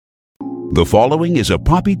The following is a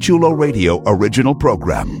Papi Chulo Radio original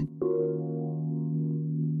program.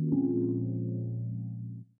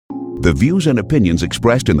 The views and opinions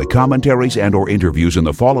expressed in the commentaries and/or interviews in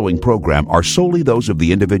the following program are solely those of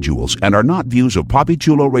the individuals and are not views of Papi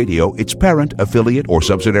Chulo Radio, its parent, affiliate, or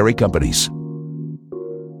subsidiary companies.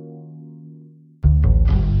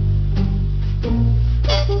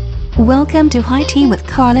 Welcome to High Tea with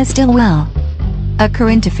Carla Stillwell, a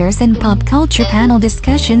current affairs and pop culture panel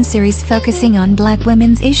discussion series focusing on Black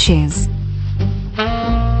women's issues.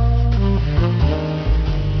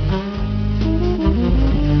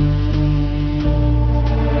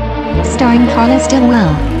 Starring Carla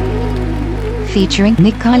Stillwell, featuring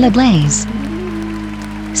Carla Blaze,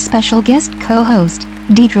 special guest co-host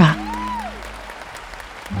Deidre.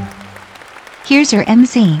 Here's your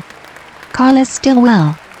MC, Carla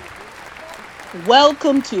Stillwell.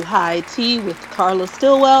 Welcome to High Tea with Carla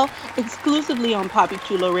Stillwell, exclusively on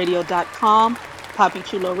PapiChuloRadio.com. Papi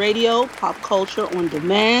Chulo Radio, pop culture on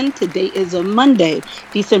demand. Today is a Monday,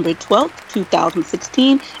 December 12th,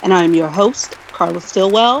 2016, and I am your host, Carla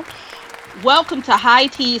Stillwell. Welcome to High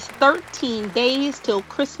Tea's 13 Days Till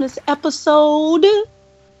Christmas episode.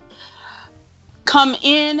 Come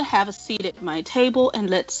in, have a seat at my table, and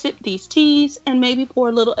let's sip these teas and maybe pour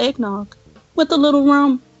a little eggnog with a little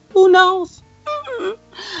rum. Who knows?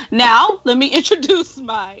 Now, let me introduce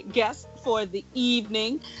my guest for the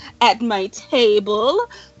evening at my table.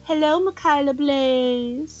 Hello, Carla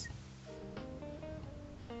Blaze.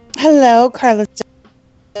 Hello, Carla.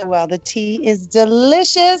 Well, the tea is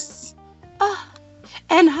delicious.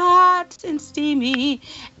 And hot and steamy.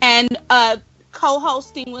 And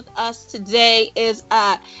co-hosting with us today is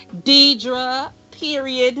Deidre,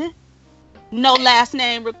 period. No last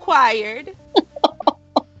name required.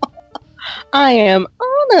 I am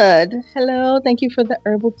honored. Hello, thank you for the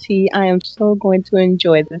herbal tea. I am so going to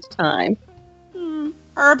enjoy this time.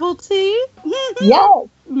 Herbal tea? Yes.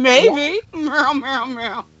 Maybe. Meow, meow,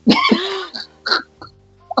 meow.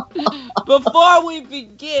 Before we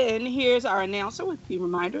begin, here's our announcer with a few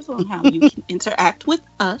reminders on how you can interact with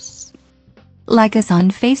us. Like us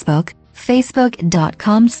on Facebook,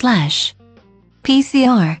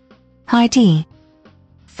 facebook.com/PCR High Tea.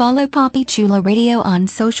 Follow Papi Chulo Radio on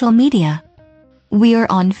social media. We are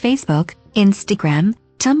on Facebook, Instagram,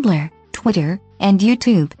 Tumblr, Twitter, and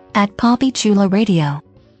YouTube at Papi Chulo Radio.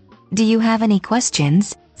 Do you have any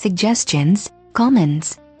questions, suggestions,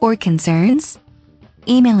 comments, or concerns?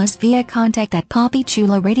 Email us via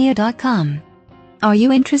contact@papichuloradio.com. Are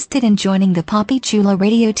you interested in joining the Papi Chulo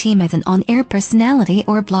Radio team as an on-air personality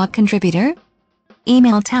or blog contributor?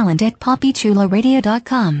 Email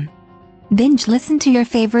talent@papichuloradio.com. Binge listen to your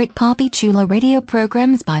favorite Papi Chulo Radio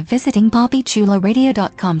programs by visiting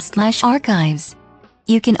papichuloradio.com/archives.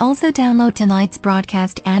 You can also download tonight's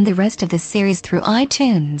broadcast and the rest of the series through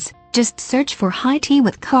iTunes. Just search for High Tea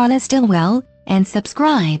with Carla Stillwell and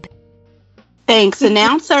subscribe. Thanks,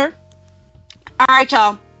 announcer. All right,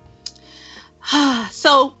 y'all.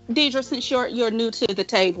 So, Deidre, since you're new to the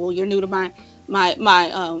table, you're new to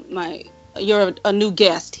you're a new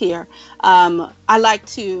guest here. I like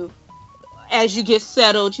to, as you get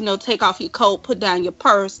settled, take off your coat, put down your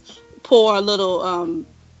purse, pour a little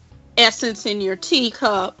essence in your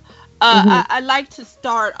teacup. I like to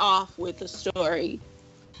start off with a story.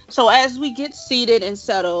 So as we get seated and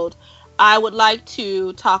settled, I would like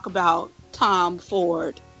to talk about Tom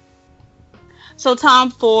Ford. So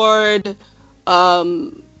Tom Ford,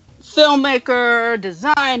 filmmaker,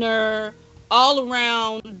 designer, all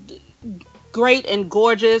around great and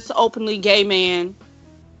gorgeous, openly gay man,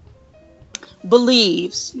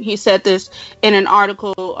 believes, he said this in an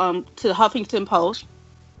article to the Huffington Post,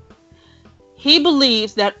 he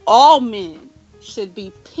believes that all men should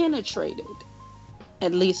be penetrated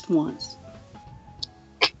at least once.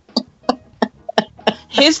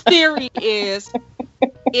 His theory is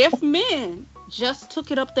if men just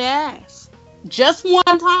took it up their ass just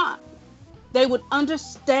one time, they would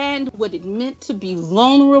understand what it meant to be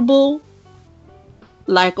vulnerable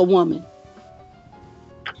like a woman.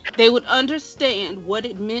 They would understand what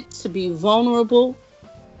it meant to be vulnerable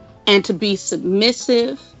and to be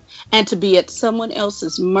submissive and to be at someone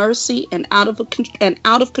else's mercy and out of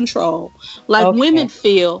control, like women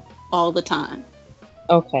feel all the time.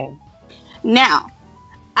 Okay. Now,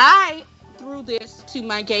 I threw this to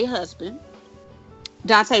my gay husband,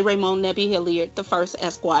 Dante Raymond Nebby Hilliard, the first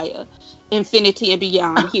Esquire, Infinity and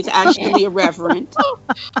Beyond. He's actually a reverend.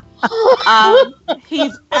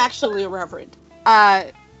 He's actually a reverend.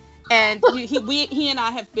 And he and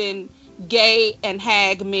I have been gay and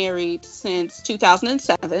hag married since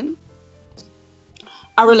 2007.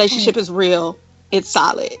 Our relationship is real. It's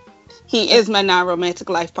solid. He is my non-romantic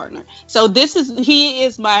life partner. So he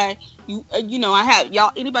is my, I have,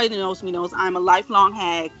 y'all, anybody that knows me knows I'm a lifelong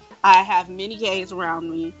hag. I have many gays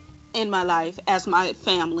around me in my life as my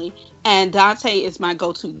family. And Dante is my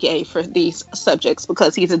go-to gay for these subjects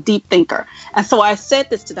because he's a deep thinker. And so I said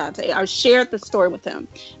this to Dante. I shared the story with him.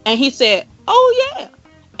 And he said, oh, yeah.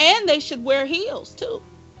 And they should wear heels, too.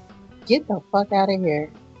 Get the fuck out of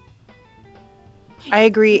here. I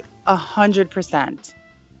agree 100%.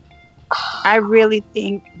 I really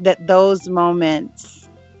think that those moments.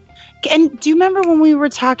 And do you remember when we were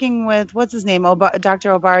talking with, what's his name, Dr.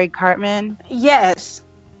 Obari Cartman? Yes.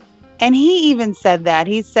 And he even said that.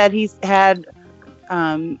 He said he's had,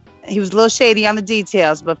 he was a little shady on the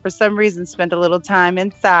details, but for some reason spent a little time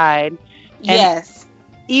inside. And yes.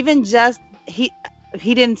 Even just, he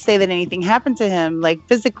didn't say that anything happened to him, like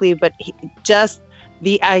physically, but just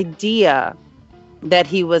the idea that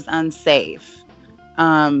he was unsafe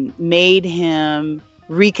made him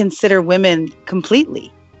reconsider women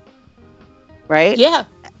completely. Right? Yeah,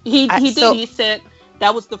 he did. So, he said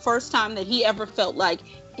that was the first time that he ever felt like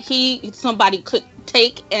somebody could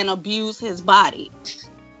take and abuse his body.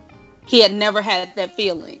 He had never had that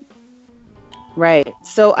feeling. Right.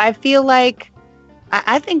 So I feel like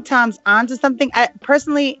I think Tom's onto something. I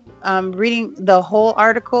personally, reading the whole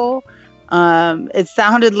article, it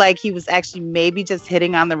sounded like he was actually maybe just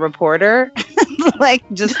hitting on the reporter, like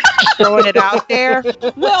just throwing it out there.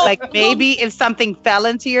 Well, like maybe if something fell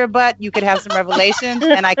into your butt, you could have some revelations,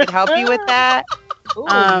 and I could help you with that.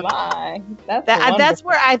 Oh my! That's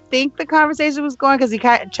where I think the conversation was going, because he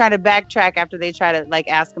tried to backtrack after they tried to like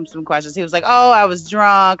ask him some questions. He was like, "Oh, I was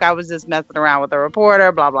drunk. I was just messing around with a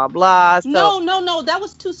reporter." Blah blah blah. So, no. That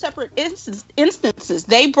was two separate instances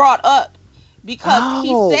they brought up. Because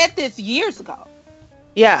he said this years ago.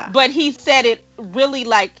 Yeah. But he said it really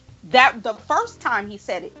like that. The first time he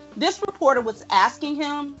said it, this reporter was asking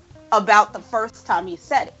him about the first time he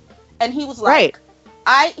said it. And he was like,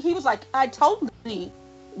 I totally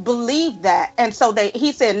believe that. And so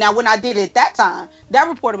he said, now when I did it that time, that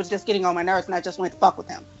reporter was just getting on my nerves and I just went to fuck with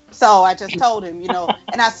him. So I just told him,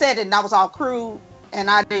 and I said it and I was all crude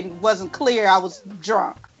and wasn't clear. I was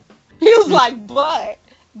drunk. He was like, but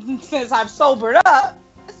since I've sobered up,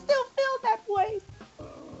 I still feel that way.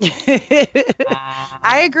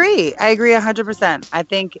 I agree 100%. I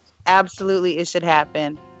think absolutely it should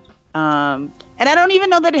happen. And I don't even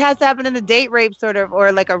know that it has to happen in a date rape sort of,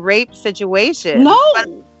 or like a rape situation.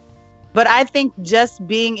 No. But I think just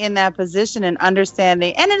being in that position and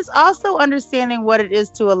understanding, and it's also understanding what it is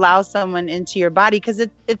to allow someone into your body, because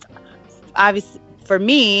it's obviously, for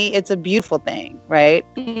me, it's a beautiful thing, right?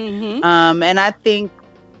 Mm-hmm. And I think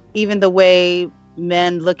even the way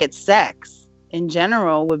men look at sex in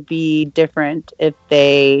general would be different if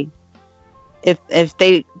they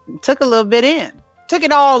took a little bit took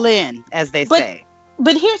it all in, as they say.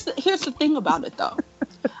 But here's the thing about it, though.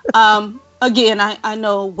 Again, I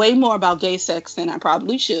know way more about gay sex than I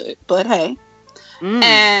probably should, but hey.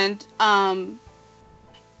 And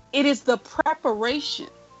it is the preparation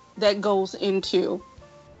that goes into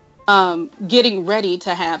getting ready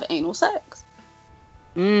to have anal sex.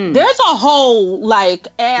 There's a whole like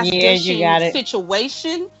ass dishing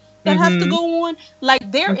situation that has to go on.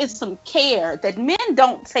 Like there is some care that men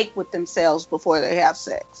don't take with themselves before they have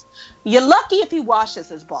sex. You're lucky if he washes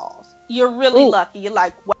his balls. You're really lucky. You're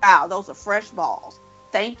like, wow, those are fresh balls.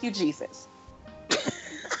 Thank you, Jesus.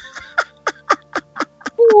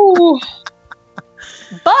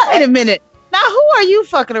 But wait a minute. Now, who are you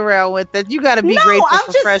fucking around with that you got to be grateful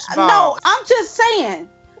for fresh balls? No, I'm just saying.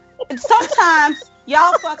 Sometimes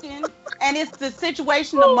y'all fucking, and it's the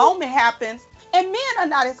situation, the moment happens, and men are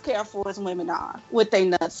not as careful as women are with their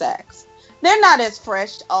nut sacks. They're not as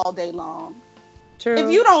fresh all day long. True.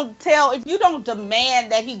 If you don't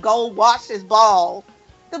demand that he go wash his balls,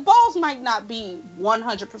 the balls might not be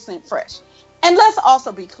 100% fresh. And let's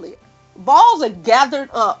also be clear. Balls are gathered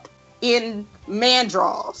up in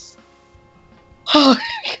mandrels.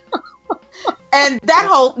 And that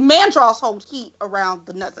whole mandrels hold heat around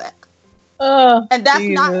the nutsack. And that's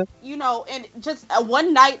not, and just a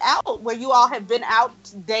one night out where you all have been out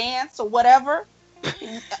to dance or whatever.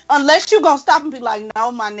 Unless you're going to stop and be like,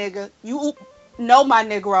 no, my nigga, my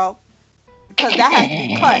Negro, because that has to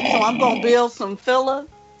be cut. So I'm going to build some filler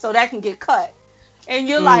so that can get cut. And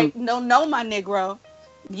you're like, no, my Negro,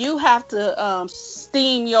 you have to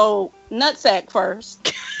steam your nutsack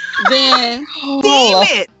first. Then steam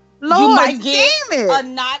it. Lord, you might get a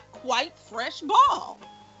not quite fresh ball.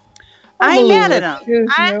 I ain't mad at him.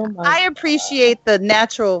 I appreciate the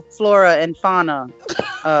natural flora and fauna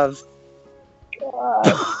of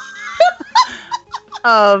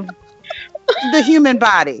the human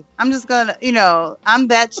body. I'm just gonna, I'm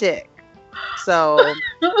that chick. So,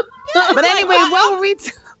 but anyway, what were we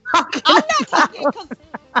talking I'm not talking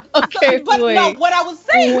Okay, but wait. no, what I was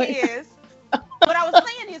saying Wait. is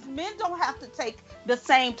men don't have to take the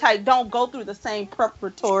same type, don't go through the same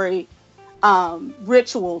preparatory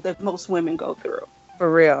ritual that most women go through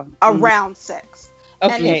for real around sex.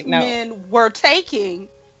 Okay, and if men were taking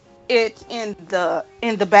it in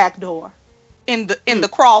the back door, in the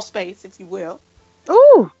crawl space, if you will.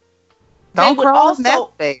 Ooh, don't crawl in that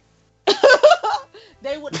space.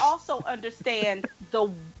 They would also understand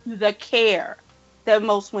the care that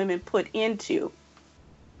most women put into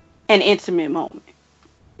an intimate moment.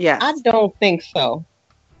 Yeah, I don't think so.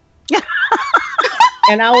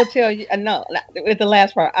 And I will tell you, no, with the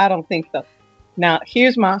last part, I don't think so. Now,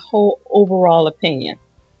 here's my whole overall opinion.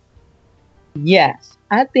 Yes,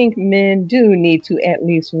 I think men do need to at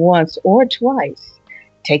least once or twice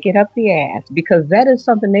take it up the ass, because that is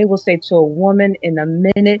something they will say to a woman in a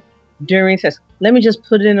minute during sex. Let me just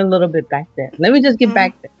put in a little bit back there. Let me just get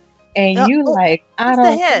back there. And you like, I don't.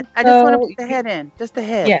 The head. I just want to put the head in. Just the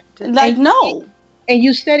head. Yeah. Like, no. And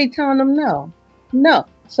you steady telling them no. No.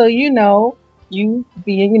 So you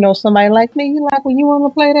being, somebody like me, you like, when you want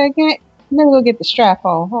to play that game, let me go get the strap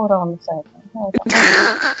on. Hold on a second. Hold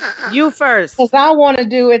on. You first. Because I want to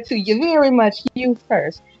do it to you, very much you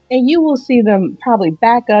first. And you will see them probably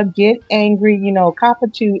back up, get angry, cop a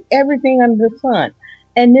toot, everything under the sun.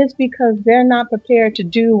 And it's because they're not prepared to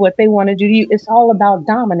do what they want to do to you. It's all about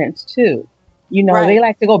dominance, too. Right. They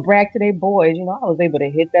like to go brag to their boys. I was able to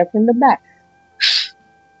hit that from the back.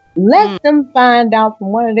 Let them find out from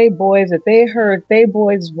one of their boys that they heard their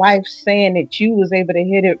boy's wife saying that you was able to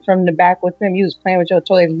hit it from the back with them. You was playing with your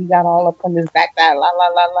toys and you got all up on this backside, la, la,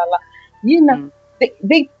 la, la, la.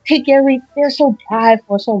 They take they're so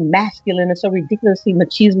prideful, so masculine, and so ridiculously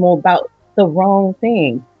machismo about the wrong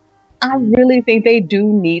thing. I really think they do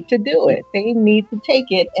need to do it. They need to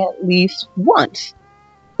take it at least once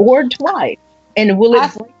or twice. And will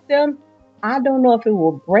it break them? I don't know if it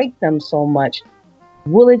will break them so much.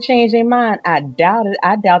 Will it change their mind? I doubt it.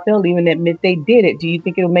 I doubt they'll even admit they did it. Do you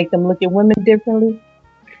think it'll make them look at women differently?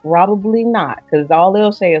 Probably not, because all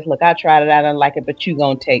they'll say is, look, I tried it, I don't like it, but you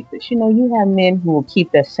gonna take this. You have men who will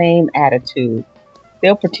keep the same attitude.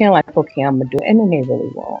 They'll pretend like, okay, I'm gonna do it, and then they really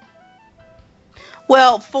won't.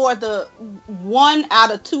 Well, for the 1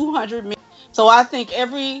 out of 200 men, so I think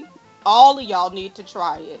all of y'all need to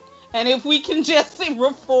try it. And if we can just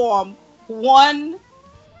reform one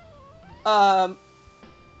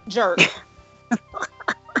jerk,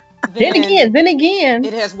 then again,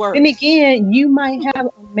 it has worked. Then again, you might have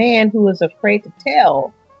a man who is afraid to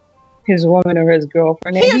tell his woman or his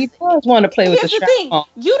girlfriend that he does want to play with the strap on.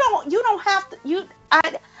 You don't have to.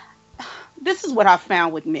 This is what I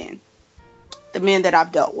found with men, the men that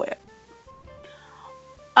I've dealt with.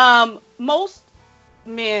 Most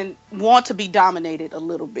men want to be dominated a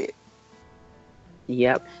little bit.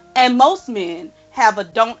 Yep. And most men have a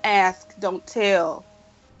don't ask, don't tell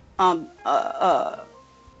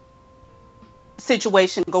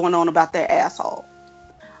situation going on about their asshole.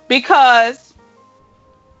 Because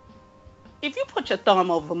if you put your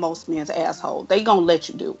thumb over most men's asshole, they gonna let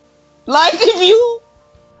you do it. Like if you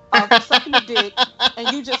are sucking a dick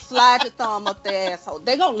and you just slide your thumb up their asshole,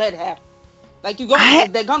 they gonna let it happen. Like they're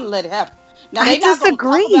gonna let it happen. Now they not gonna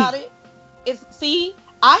talk about it.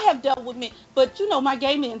 I have dealt with men, but my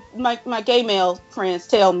gay male friends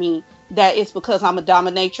tell me that it's because I'm a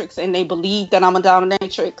dominatrix and they believe that I'm a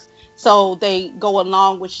dominatrix. So they go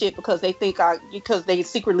along with shit because they think because they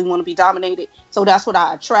secretly want to be dominated. So that's what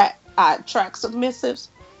I attract. I attract submissives.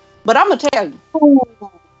 But I'm gonna tell you.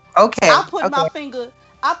 Okay. I put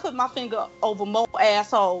my finger over more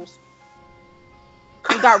assholes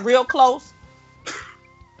and got real close.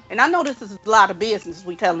 And I know this is a lot of business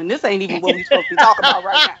we telling. This ain't even what we supposed to be talking about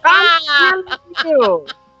right now.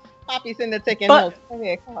 Poppy's in there taking notes. Go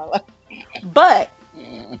ahead, Carla. But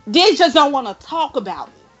they just don't want to talk about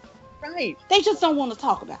it. Right. They just don't want to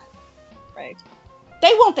talk about it. Right.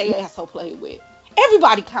 They want their asshole played with.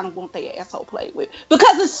 Everybody kind of want their asshole played with.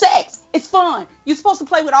 Because it's sex. It's fun. You're supposed to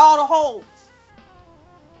play with all the holes.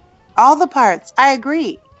 All the parts. I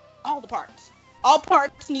agree. All the parts. All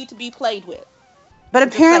parts need to be played with. But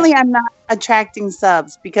apparently I'm not attracting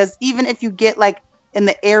subs, because even if you get like in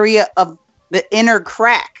the area of the inner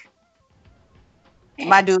crack,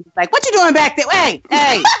 my dude's like, what you doing back there? Hey.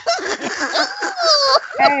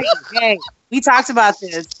 hey. We talked about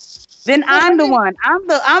this. Then I'm the one. I'm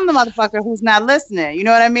the motherfucker who's not listening. You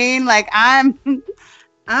know what I mean? Like I'm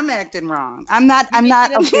acting wrong. I'm not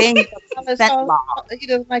obeying the consent law. He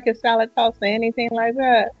doesn't like a salad toss or anything like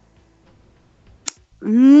that.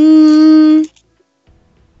 Or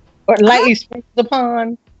lightly sprinkled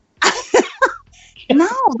upon? No,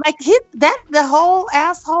 like the whole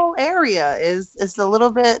asshole area is a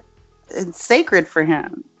little bit sacred for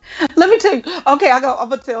him. Let me tell you. Okay, I'm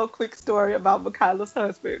gonna tell a quick story about Michaela's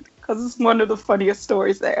husband because it's one of the funniest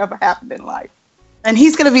stories that ever happened in life. And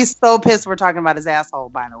he's gonna be so pissed we're talking about his asshole,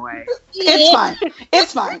 by the way. It's fine.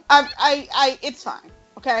 It's fine. It's fine.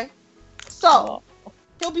 Okay. So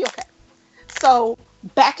he'll be okay. So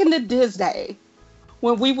back in the day,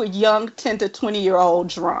 when we were young 10 to 20-year-old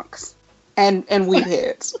drunks and weed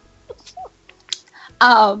heads,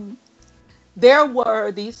 there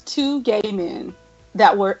were these two gay men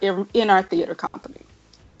that were in our theater company.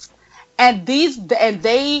 And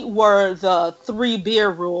they were the 3 beer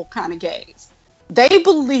rule kind of gays. They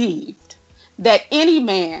believed that any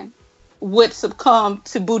man would succumb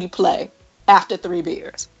to booty play after 3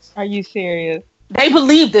 beers. Are you serious? They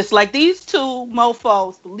believe this. Like, these two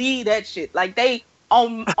mofos believe that shit. Like, they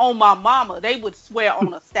on my mama, they would swear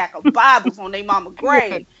on a stack of Bibles on their mama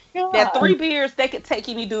grave that 3 beers they could take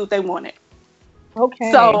any dude they wanted.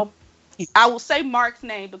 Okay. So I will say Mark's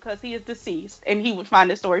name because he is deceased and he would find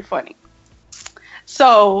this story funny.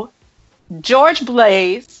 So George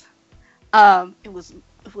Blaze, it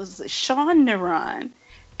was Sean Neron,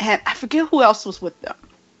 and I forget who else was with them.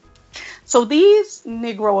 So these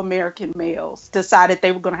Negro American males decided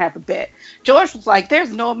they were going to have a bet. George was like,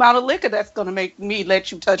 "There's no amount of liquor that's going to make me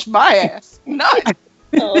let you touch my ass. None.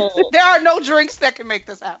 There are no drinks that can make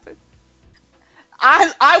this happen.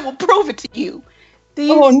 I will prove it to you."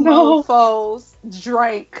 These mofos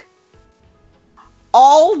drank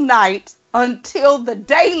all night until the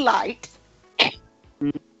daylight.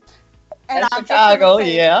 And that's Chicago,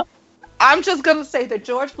 yeah. I'm just going to say that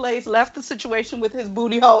George Blaze left the situation with his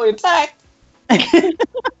booty hole intact. And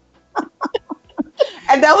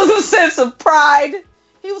that was a sense of pride.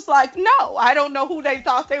 He was like, "No, I don't know who they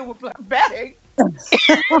thought they were betting."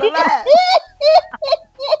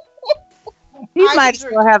 He might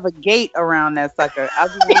still have a gate around that sucker.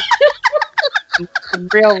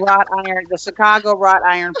 Real wrought iron, the Chicago wrought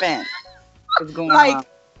iron fence is going on.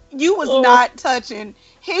 You was not touching.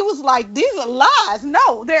 He was like, "These are lies.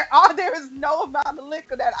 No, there is no amount of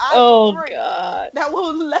liquor that I drink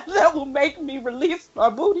that will make me release my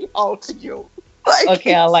booty hole to you."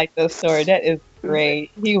 Okay, I like this story. That is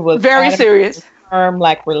great. He was very serious. Firm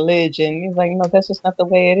like religion. He's like, "No, that's just not the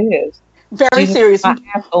way it is." Very serious. My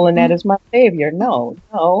asshole, and that is my savior. No.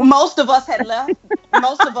 Most of us had left.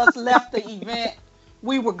 Most of us left the event.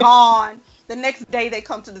 We were gone. The next day they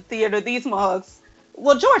come to the theater. These mugs.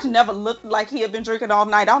 Well, George never looked like he had been drinking all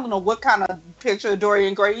night. I don't know what kind of picture of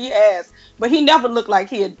Dorian Gray he has, but he never looked like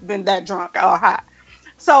he had been that drunk or high.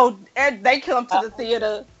 So they come to the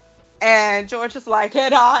theater, and George is like,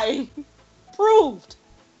 "Had I proved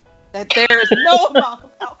that there is no amount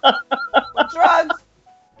of alcohol or drugs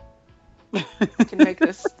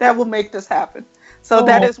that will make this happen." So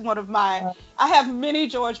that is one of my. I have many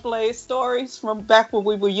George Blaze stories from back when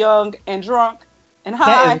we were young and drunk and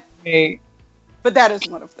high. But that is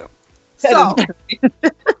one of them. So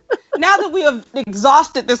now that we have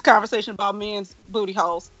exhausted this conversation about men's booty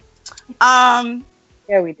holes,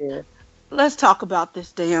 yeah, we did. Let's talk about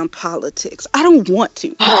this damn politics. I don't want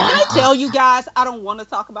to. Can I tell you guys, I don't want to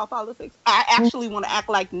talk about politics. I actually want to act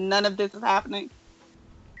like none of this is happening.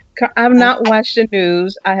 I've not watched the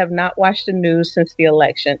news. I have not watched the news since the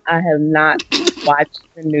election. I have not watched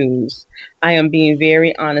the news. I am being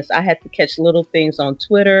very honest. I had to catch little things on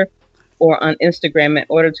Twitter or on Instagram in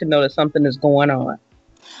order to know that something is going on.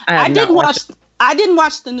 I didn't watch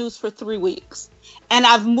the news for 3 weeks, and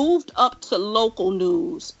I've moved up to local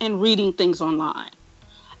news and reading things online.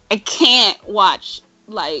 I can't watch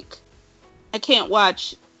the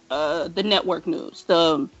network news,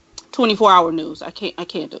 the 24-hour news. I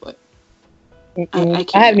can't do it. I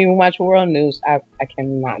haven't even watched world news. I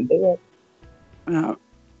cannot do it. No,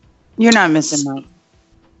 you're not missing much.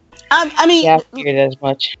 I mean, I figured as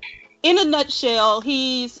much. In a nutshell,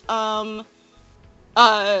 he's Trumple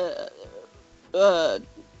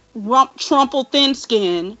Thin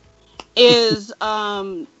Skin is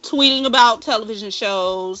tweeting about television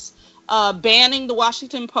shows, banning the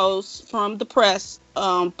Washington Post from the press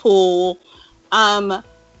pool.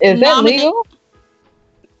 Is that legal?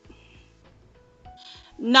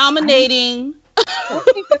 Nominating.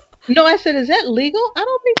 No, I said, is that legal? I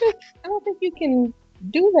don't think you can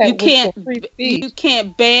do that. You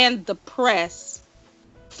can't ban the press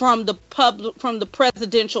from the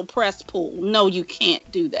presidential press pool. No, you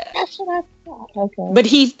can't do that. That's what I thought. Okay. But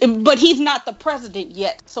he's not the president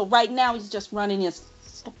yet. So right now he's just running his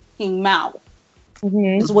fucking mouth.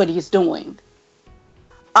 Mm-hmm. Is what he's doing.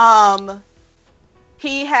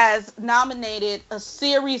 He has nominated a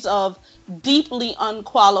series of deeply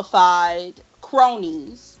unqualified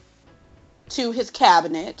cronies to his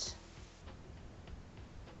cabinet.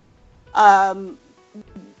 The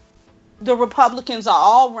Republicans are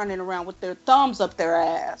all running around with their thumbs up their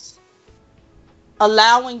ass,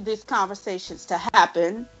 allowing these conversations to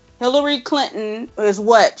happen. Hillary Clinton is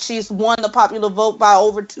what? She's won the popular vote by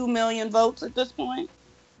over 2 million votes at this point.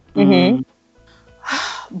 Mm-hmm.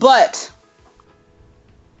 But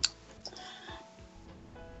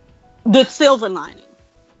the silver lining,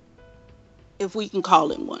 if we can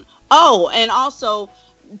call it one. Oh, and also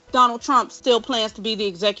Donald Trump still plans to be the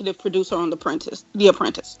executive producer on The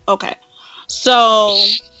Apprentice. Okay. So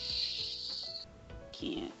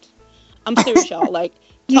can't. I'm serious, y'all. Like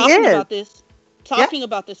talking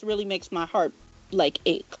about this really makes my heart like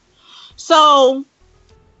ache. So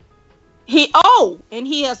he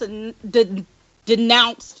has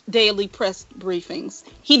denounced daily press briefings.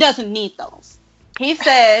 He doesn't need those. He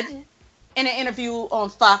said in an interview on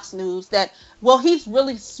Fox News that, well, he's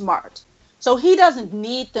really smart. So he doesn't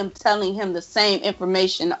need them telling him the same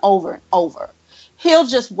information over and over. He'll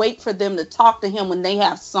just wait for them to talk to him when they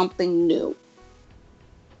have something new.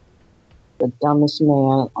 The dumbest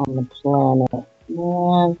man on the planet.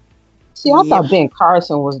 Man. See, I thought Ben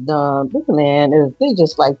Carson was dumb. This man they're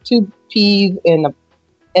just like two peas in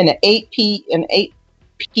an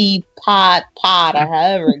 8p pod or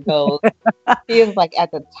however it goes. He was like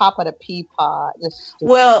at the top of the pea pod.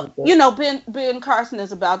 Well, you know, Ben Carson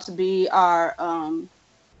is about to be our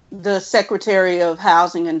the Secretary of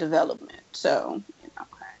Housing and Development. So, you know.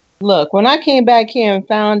 Look, when I came back here and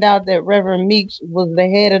found out that Reverend Meeks was the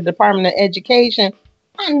head of the Department of Education,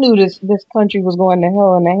 I knew this country was going to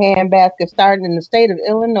hell in a handbasket, starting in the state of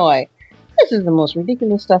Illinois. This is the most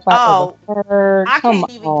ridiculous stuff I've ever heard. I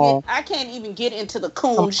can't even get into the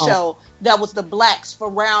Coon show that was the Blacks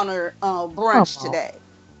for Rauner brunch today.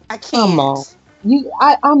 I can't. Come on.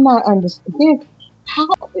 I'm not understanding. How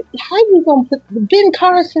you gonna put Ben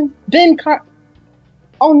Carson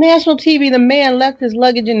on national TV? The man left his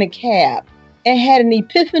luggage in the cab and had an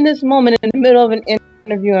epiphanous moment in the middle of an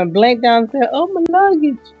interview and blanked down and said, "Oh, my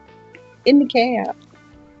luggage in the cab."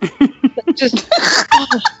 Just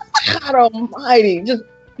God Almighty! Just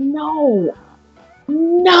no.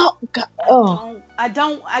 God,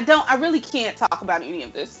 I really can't talk about any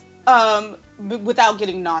of this without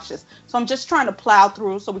getting nauseous. So I'm just trying to plow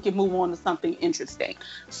through so we can move on to something interesting.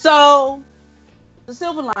 So the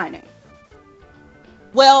silver lining.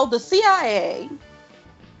 Well, the CIA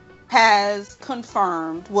has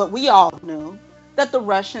confirmed what we all knew, that the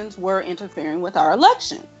Russians were interfering with our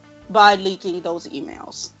election by leaking those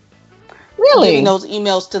emails. Really? Giving those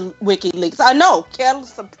emails to WikiLeaks. I know,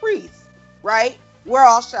 Carla's a priest, right? We're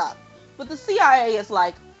all shocked. But the CIA is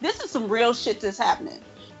like, this is some real shit that's happening.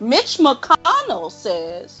 Mitch McConnell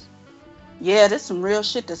says, yeah, this is some real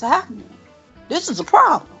shit that's happening. This is a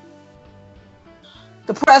problem.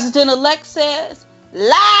 The president-elect says,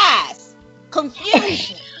 lies,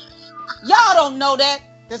 confusion. Y'all don't know that.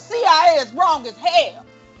 The CIA is wrong as hell.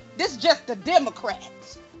 This is just the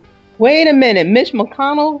Democrats. Wait a minute, Mitch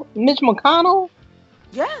McConnell?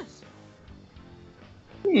 Yes.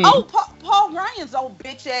 Oh, Paul Ryan's old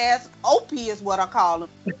bitch ass, Opie is what I call him.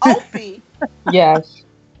 Opie. Yes.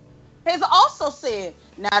 Has also said,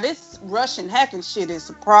 now this Russian hacking shit is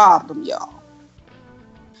a problem, y'all.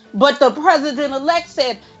 But the president-elect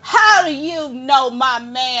said, how do you know my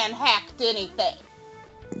man hacked anything?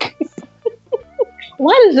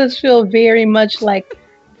 Why does this feel very much like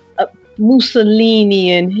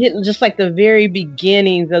Mussolini and Hitler, just like the very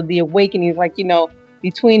beginnings of the awakenings, like, you know,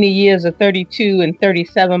 between the years of 32 and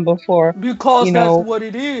 37 before. Because that's what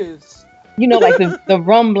it is. You know, like the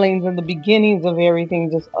rumblings and the beginnings of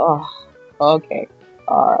everything just, okay.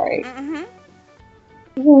 All right.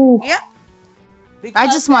 Mm-hmm. Yep. I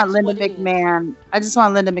just want Linda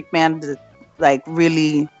McMahon to, like,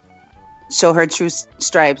 really show her true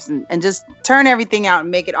stripes and just turn everything out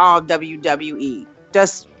and make it all WWE.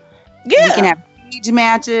 Just, we can have siege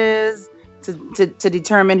matches to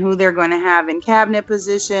determine who they're going to have in cabinet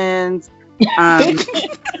positions.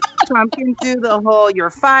 Trump can do the whole "you're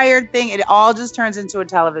fired" thing. It all just turns into a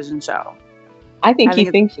television show. I think he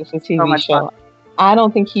thinks it's a TV show. Fun. I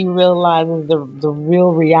don't think he realizes the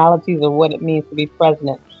real realities of what it means to be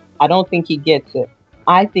president. I don't think he gets it.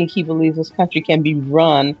 I think he believes this country can be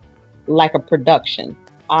run like a production.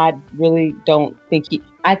 I really don't think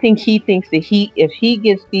I think he thinks that if he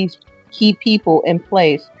gets these key people in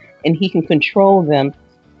place and he can control them,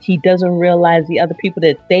 he doesn't realize the other people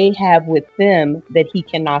that they have with them that he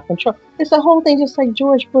cannot control. It's the whole thing, just like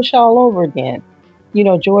George Bush all over again.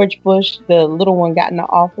 George Bush, the little one, got in the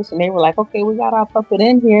office, and they were like, "Okay, we got our puppet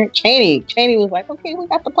in here." Cheney was like, "Okay, we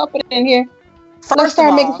got the puppet in here. Let's First of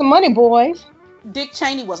start making all, some money, boys." Dick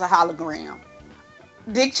Cheney was a hologram.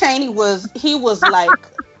 Dick Cheney he was like,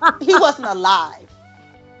 he wasn't alive.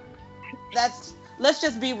 Let's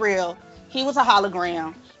just be real. He was a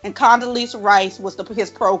hologram, and Condoleezza Rice was his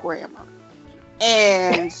programmer.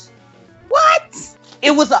 And What?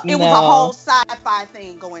 it was a No. whole sci-fi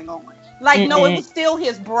thing going on. Like, no, it Mm-mm. was still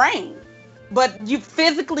his brain, but you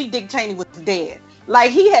physically, Dick Cheney was dead.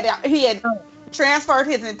 Like, he had transferred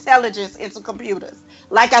his intelligence into computers.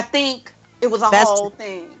 Like, I think it was a That's whole true.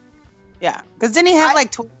 thing. Yeah, because didn't he have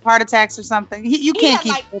like 12 heart attacks or something? You can't had,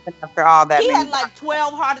 keep like- living after all that. He many had like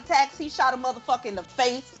 12 heart attacks. He shot a motherfucker in the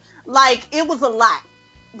face. Like, it was a lot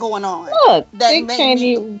going on. Look, That Dick made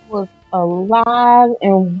Cheney me. was alive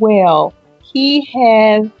and well. He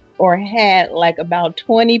had like about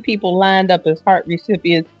 20 people lined up as heart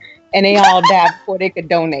recipients, and they all died before they could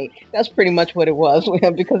donate. That's pretty much what it was with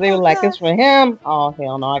him, because they were like, "It's for him." Oh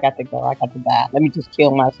hell no! I got to go. I got to die. Let me just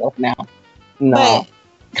kill myself now. No,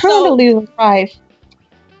 But Condoleezza Rice.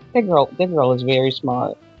 That girl is very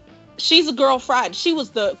smart. she's a girl Friday. She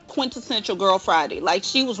was the quintessential girl Friday. Like,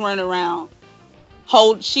 she was running around.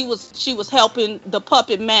 She was helping the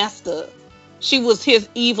puppet master. She was his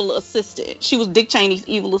evil assistant. She was Dick Cheney's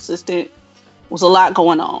evil assistant. Was a lot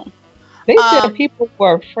going on. They said people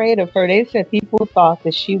were afraid of her. They said people thought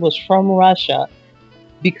that she was from Russia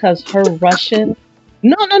because her Russian.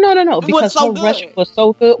 No. Because so her good. Russian was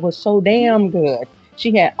so good, was so damn good.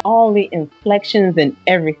 She had all the inflections and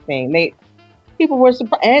everything. People were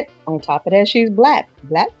surprised. And on top of that, she's black.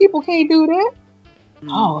 Black people can't do that.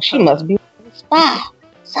 Oh, she must be a spy.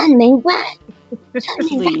 Something ain't right.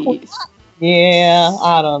 Please. Yeah,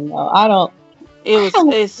 I don't know.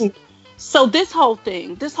 It's so this whole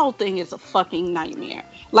thing is a fucking nightmare.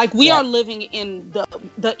 Like, we are living in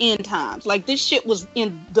the end times. Like, this shit was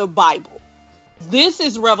in the Bible. This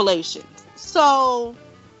is Revelation. So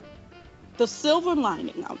the silver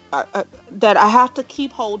lining that I have to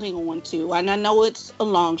keep holding on to, and I know it's a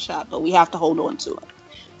long shot, but we have to hold on to it.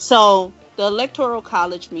 So the Electoral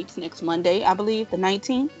College meets next Monday, I believe, the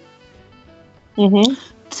 19th,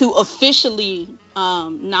 to officially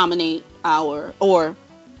nominate or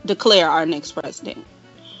declare our next president.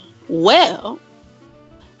 Well,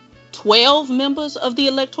 12 members of the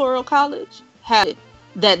Electoral College have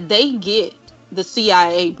that they get the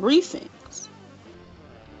CIA briefings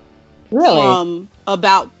from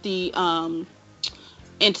about the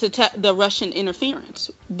the Russian interference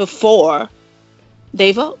before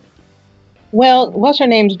they vote. Well, what's her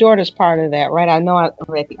name's daughter's part of that, right? I know I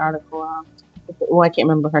read the article. I can't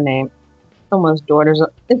remember her name. Someone's daughter's. Is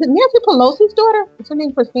it Nancy Pelosi's daughter? Is her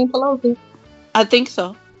name Christine Pelosi? I think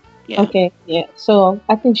so. Yeah. Okay, yeah. So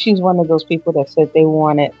I think she's one of those people that said they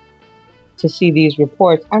wanted to see these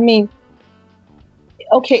reports. I mean,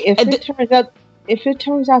 okay, if it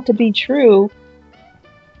turns out to be true,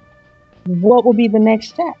 what will be the next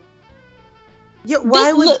step? Yeah,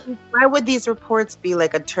 why would these reports be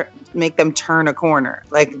like make them turn a corner?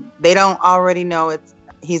 Like, they don't already know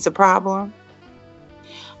he's a problem?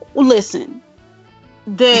 Well, listen,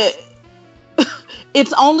 it's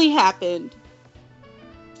only happened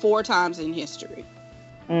 4 times in history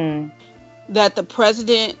that the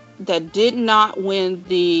president that did not win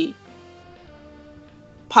the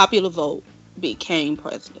popular vote became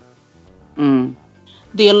president.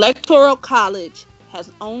 The Electoral College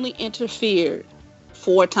has only interfered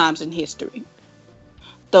 4 times in history.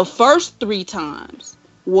 The first 3 times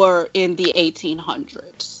were in the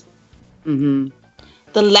 1800s.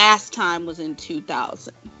 The last time was in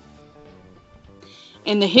 2000.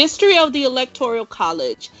 In the history of the Electoral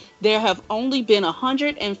College, there have only been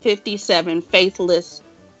 157 faithless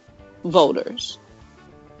voters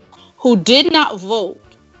who did not vote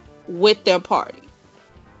with their party.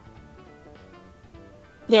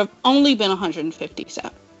 There have only been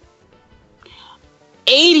 157.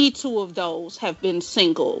 82 of those have been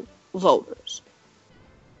single voters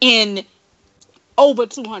in over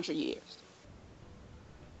 200 years.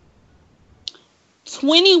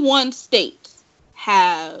 21 states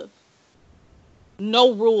have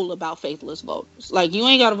no rule about faithless voters. Like, you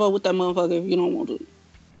ain't got to vote with that motherfucker if you don't want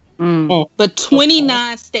to. But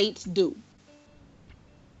 29 states do.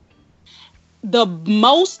 The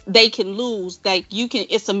most they can lose,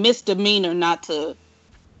 it's a misdemeanor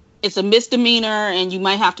it's a misdemeanor, and you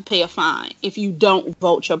might have to pay a fine if you don't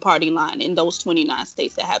vote your party line in those 29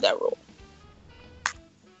 states that have that rule.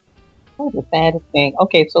 That's the saddest thing.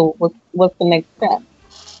 Okay, so what's the next step?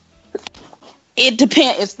 It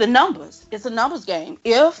depends. It's the numbers. It's a numbers game.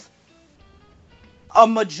 If a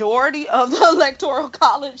majority of the Electoral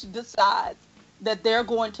College decides that they're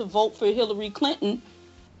going to vote for Hillary Clinton,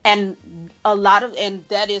 and and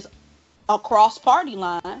that is across party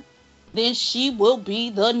line, then she will be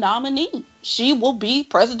the nominee. She will be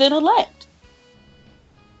president-elect.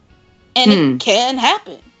 And it can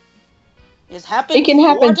happen. It's happened. It can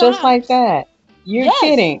happen just times. like that. You're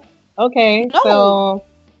kidding. Okay, no. So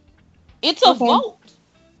it's a vote.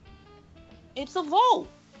 It's a vote.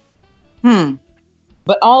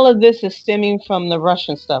 But all of this is stemming from the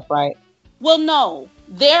Russian stuff, right? Well, no.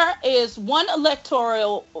 There is one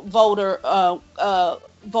electoral voter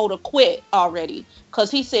quit already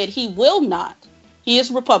because he said he will not. He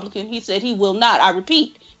is Republican. He said he will not. I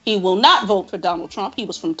repeat, he will not vote for Donald Trump. He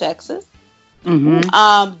was from Texas.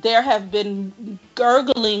 There have been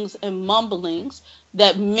gurglings and mumblings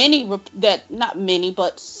that not many,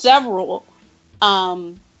 but several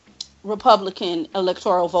Republican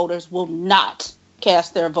electoral voters will not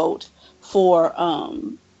cast their vote for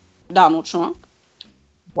Donald Trump.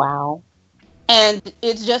 Wow. And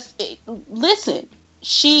it's just, listen,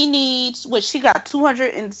 she needs, she got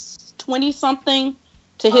 220 something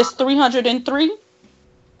to his 303.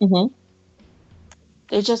 Mm-hmm.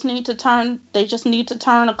 They just need to turn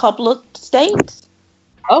a couple of states.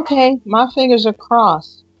 Okay, my fingers are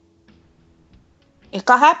crossed. It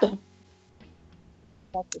could happen.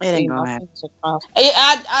 It ain't gonna happen.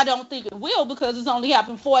 I don't think it will because it's only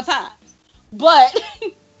happened 4 times. But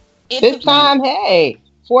fifth time, hey,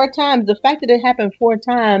 4 times. The fact that it happened 4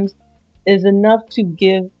 times is enough to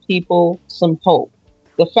give people some hope.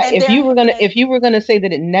 The fact if you were gonna say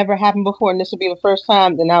that it never happened before and this would be the first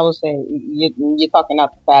time, then I would say you're talking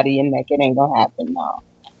out the side of your neck. It ain't gonna happen now.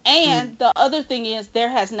 And the other thing is there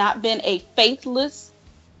has not been a faithless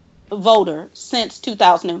voter since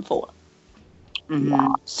 2004.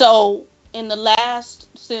 Mm-hmm. So in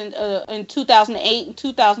the in 2008 and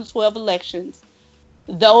 2012 elections,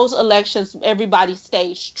 those elections, everybody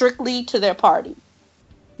stayed strictly to their party.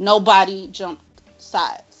 Nobody jumped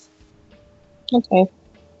sides. Okay.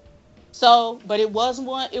 So, but it was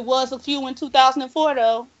a few in 2004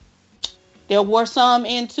 though. There were some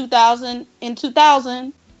in 2000.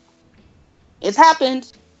 It's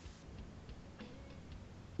happened.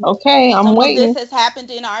 Okay, I'm waiting. Some of this has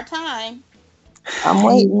happened in our time. I'm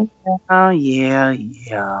waiting. Oh yeah.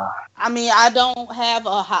 I mean, I don't have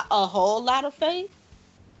a whole lot of faith.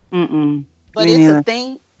 But Me it's neither. a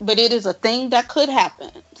thing. But it is a thing that could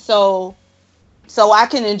happen. So I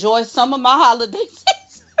can enjoy some of my holidays.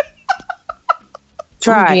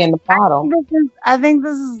 Try in the bottle. I think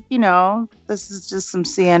this is this is just some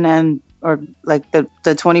CNN or like the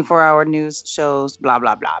 24-hour news shows. Blah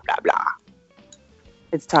blah blah blah blah.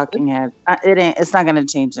 It's talking heads. It's not gonna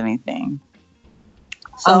change anything.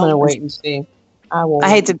 So, I'm gonna wait and see. I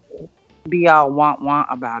hate to be all want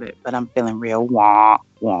about it, but I'm feeling real want.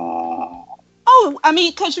 Oh, I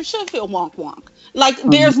mean, because you should feel wonk. Like,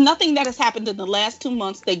 there's nothing that has happened in the last 2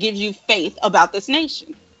 months that gives you faith about this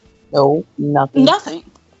nation. No, nothing.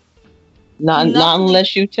 Not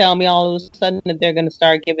unless you tell me all of a sudden that they're going to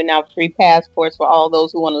start giving out free passports for all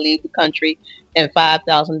those who want to leave the country and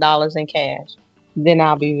 $5,000 in cash. Then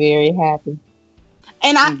I'll be very happy.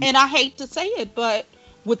 And I hate to say it, but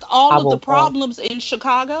with all of the problems in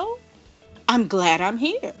Chicago, I'm glad I'm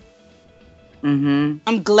here. Mm-hmm.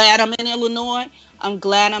 I'm glad I'm in Illinois. I'm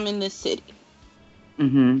glad I'm in this city.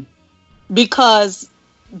 Mm-hmm. Because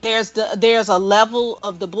there's a level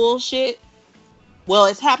of the bullshit. Well,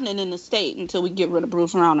 it's happening in the state until we get rid of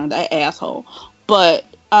Bruce Rauner, that asshole. But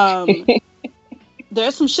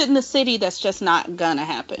there's some shit in the city that's just not gonna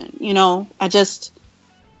happen. I just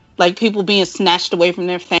like people being snatched away from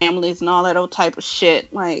their families and all that old type of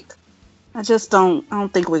shit. Like, I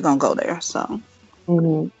don't think we're gonna go there. So,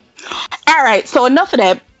 all right. So enough of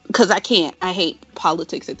that because I can't. I hate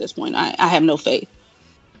politics at this point. I have no faith.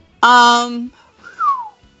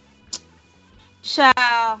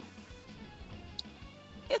 Child,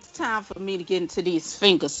 it's time for me to get into these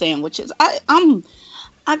finger sandwiches.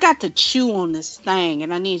 I got to chew on this thing,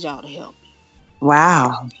 and I need y'all to help me.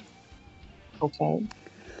 Wow. Okay.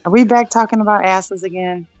 Are we back talking about asses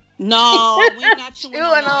again? No, we're not chewing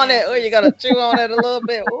on it. Oh, you gotta chew on it a little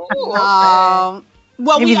bit. Ooh,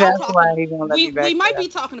 well, maybe we might be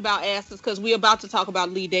talking about asses because we're about to talk about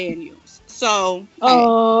Lee Daniels. So,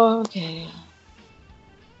 okay.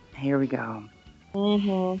 Here we go.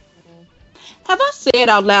 Mm-hmm. Have I said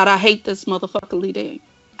out loud I hate this motherfucker Lee Daniels?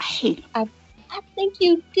 I hate him. I think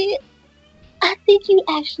you did. I think you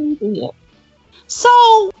actually did.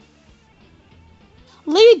 So,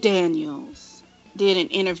 Lee Daniels did an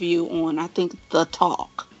interview on, I think, The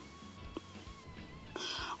Talk,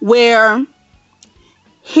 where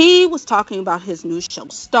He was talking about his new show,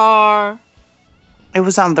 Star. It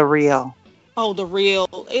was on The Real. Oh, The Real.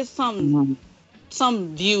 It's Mhm.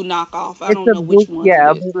 some View knockoff. I It's don't a know which one it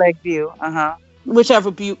a is. bootleg view.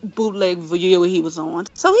 Whichever bootleg View he was on.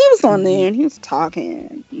 So he was on there Mhm. and he was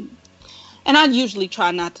talking. And I usually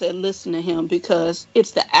try not to listen to him because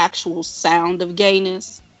it's the actual sound of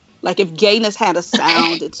gayness. Like if gayness had a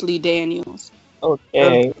sound, it's Lee Daniels.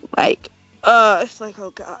 Okay. It's like,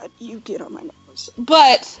 oh God, you get on my nerves.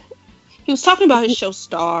 But he was talking about his show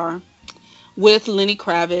Star with Lenny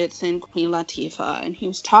Kravitz and Queen Latifah, and he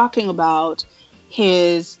was talking about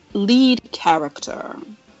his lead character,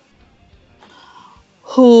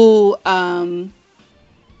 who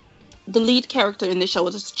the lead character in this show,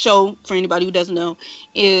 this show, for anybody who doesn't know,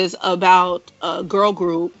 is about a girl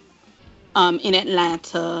group in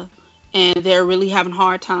Atlanta, and they're really having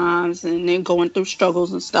hard times, and they're going through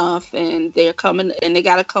struggles and stuff, and they're coming, and they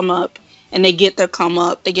got to come up, and they get their come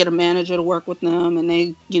up. They get a manager to work with them, and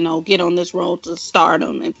they, get on this road to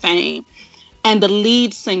stardom and fame. And the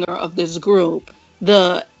lead singer of this group,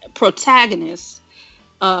 the protagonist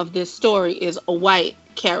of this story, is a white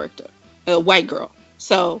character, a white girl.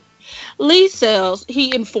 So Lee Sells,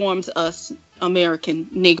 he informs us American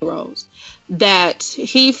Negroes that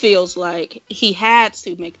he feels like he had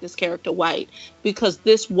to make this character white because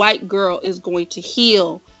this white girl is going to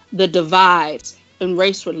heal the divides in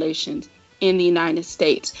race relations in the United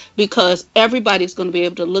States, because everybody's going to be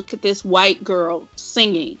able to look at this white girl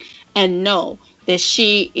singing and know that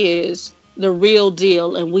she is the real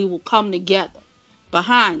deal, and we will come together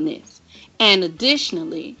behind this. And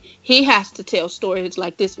additionally, he has to tell stories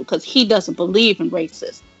like this because he doesn't believe in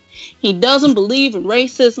racism. He doesn't believe in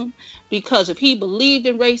racism because if he believed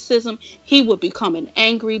in racism, he would become an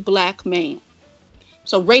angry black man.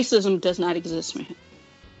 So racism does not exist for him.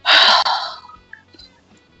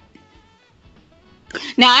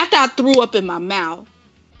 Now, after I threw up in my mouth,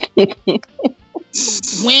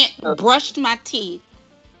 brushed my teeth,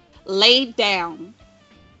 laid down,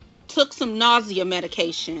 took some nausea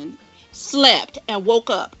medication, slept, and woke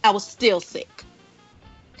up, I was still sick.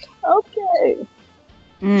 Okay.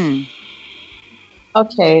 Mm.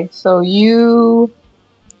 Okay, so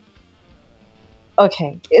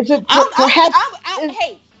okay. Is it perhaps?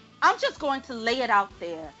 Hey, I'm just going to lay it out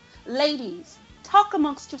there. Ladies, talk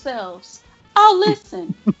amongst yourselves. I'll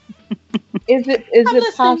listen. Is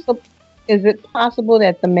it possible? Is it possible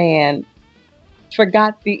that the man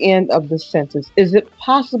forgot the end of the sentence? Is it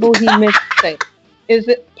possible he meant to say? Is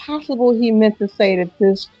it possible he meant to say that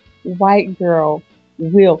this white girl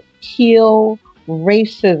will kill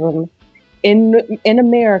racism in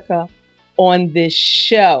America on this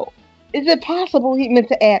show? Is it possible he meant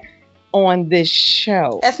to add on this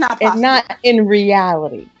show? That's not possible. And not in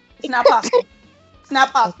reality. It's not possible. It's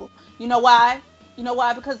not possible. You know why? You know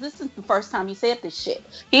why? Because this is the first time he said this shit.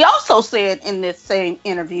 He also said in this same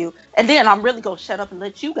interview, and then I'm really going to shut up and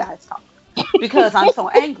let you guys talk because I'm so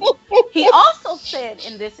angry. He also said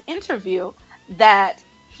in this interview that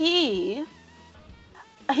his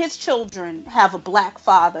children have a black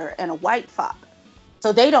father and a white father.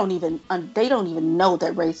 So they don't even know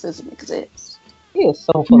that racism exists. He is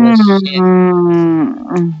so full of shit.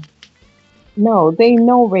 No, they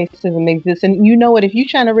know racism exists. And you know what? If you're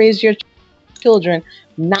trying to raise your children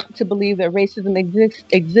not to believe that racism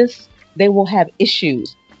exists, they will have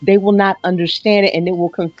issues. They will not understand it, and it will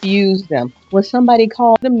confuse them. When somebody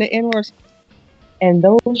calls them the N-word, and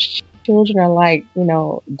those children are like,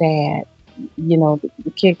 Dad,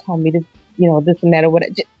 the kid called me this, this and that or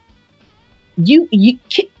whatever.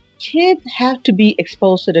 Kids have to be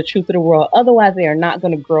exposed to the truth of the world. Otherwise, they are not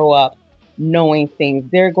going to grow up knowing things.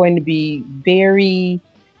 They're going to be very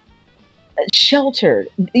sheltered,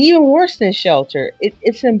 even worse than sheltered.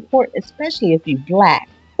 It's important, especially if you're black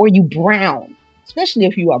or you brown, especially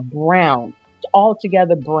if you are brown,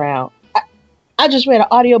 altogether brown. I just read an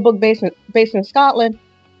audiobook based in Scotland,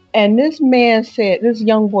 and this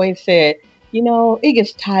young boy said, it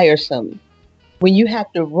gets tiresome when you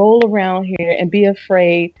have to roll around here and be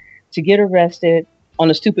afraid to get arrested on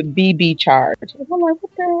a stupid BB charge. And I'm like,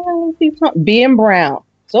 what the hell is he talking? Being brown.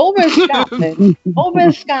 So over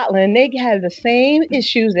in Scotland, they have the same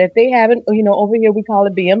issues that they have over here we call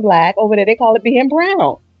it being black. Over there they call it being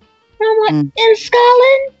brown. And I'm like, in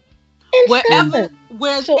Scotland? Wherever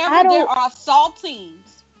there are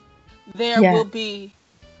saltines, there will be,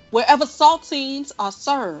 wherever saltines are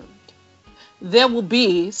served, there will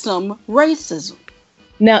be some racism.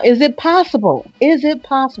 Now, is it possible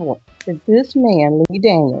that this man, Lee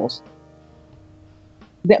Daniels,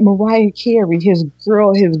 that Mariah Carey, his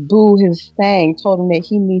girl, his boo, his thing, told him that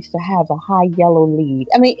he needs to have a high yellow lead?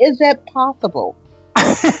 I mean, is that possible?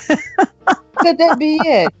 Could that be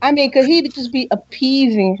it? I mean, could he just be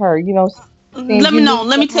appeasing her? Saying, Let you me know. need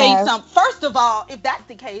Let to me tell you have. something. First of all, if that's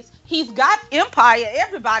the case, he's got Empire,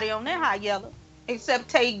 everybody on that high yellow, except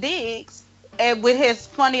Tay Diggs, and with his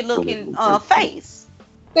funny looking face.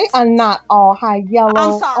 They are not all high I'm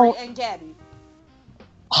yellow. sorry, and Gabby.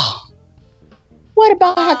 What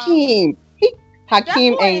about Hakeem? That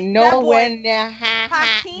Hakeem boy, ain't that nowhere boy, near high.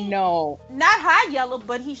 Hakeem, No. not high yellow,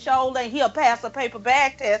 but he showed that he'll pass a paper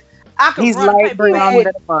bag test. I could He's run a light paper brown bag.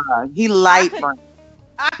 with a mug. He I light could, brown.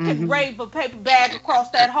 I could rave a paper bag across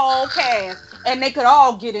that whole cast, and they could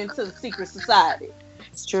all get into the secret society.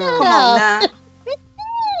 It's true. Come on Shut now.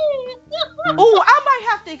 Oh, I might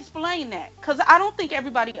have to explain that because I don't think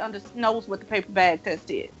everybody knows what the paper bag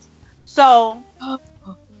test is. So, up.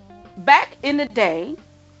 back in the day,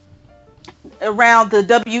 around the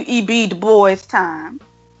W.E.B. Du Bois time,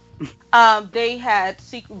 they had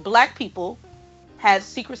black people had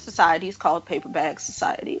secret societies called paper bag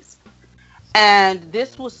societies. And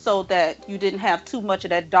this was so that you didn't have too much of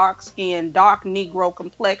that dark skin, dark Negro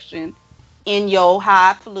complexion in your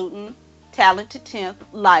highfalutin, talented 10th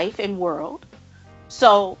life and world.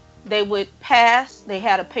 So they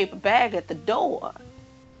had a paper bag at the door.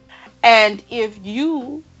 And if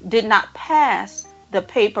you did not pass the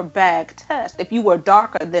paper bag test, if you were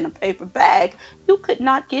darker than a paper bag, you could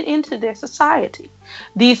not get into their society.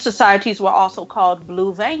 These societies were also called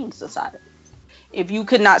blue vein societies. If you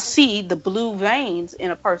could not see the blue veins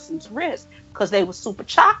in a person's wrist because they were super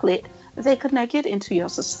chocolate, they could not get into your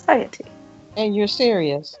society. And you're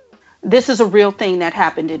serious? This is a real thing that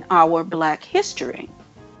happened in our Black history.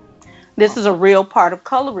 This is a real part of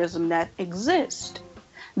colorism that exists,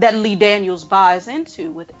 that Lee Daniels buys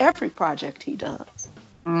into with every project he does.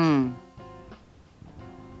 Isn't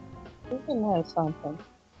that something?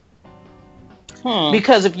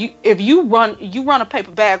 Because if you run a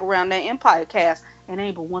paper bag around that Empire cast, and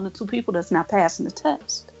ain't but one or two people that's not passing the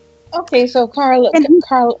test. Okay, so Carla,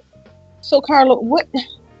 what?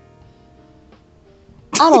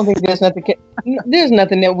 I don't think there's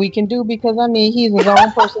nothing that we can do because I mean he's his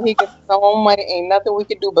own person. He gets his own money. Ain't nothing we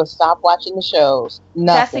can do but stop watching the shows. Nothing.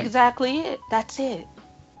 That's exactly it. That's it.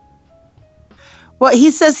 Well, he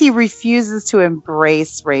says he refuses to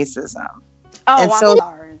embrace racism. Oh, and I'm so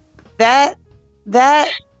sorry. That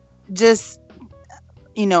just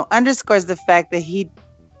underscores the fact that he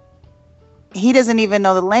doesn't even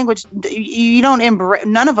know the language. You don't embrace.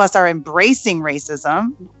 None of us are embracing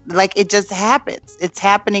racism. Like it just happens. It's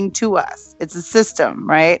happening to us. It's a system,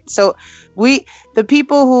 right? So the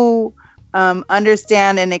people who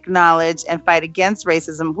understand and acknowledge and fight against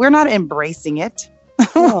racism, we're not embracing it.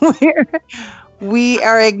 We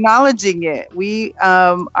are acknowledging it. We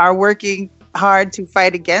are working hard to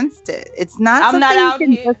fight against it. It's not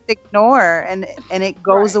something you can just ignore and it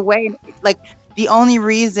goes away. Like the only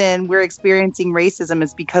reason we're experiencing racism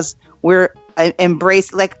is because we're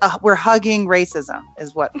we're hugging racism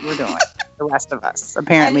is what we're doing. The rest of us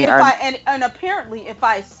apparently and apparently if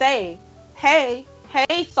I say, hey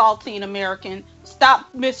saltine American,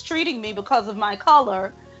 stop mistreating me because of my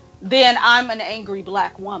color, then I'm an angry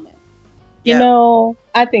Black woman.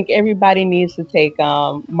 I think everybody needs to take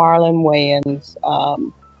Marlon Wayans'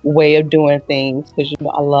 way of doing things because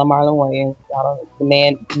I love Marlon Wayans. The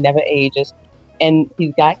man never ages, and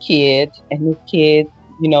he's got kids, and his kids,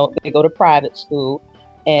 they go to private school,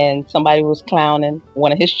 and somebody was clowning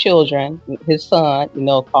one of his children, his son,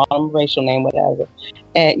 call him a racial name, whatever.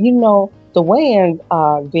 And the Wayans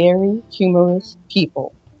are very humorous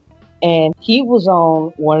people, and he was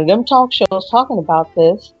on one of them talk shows talking about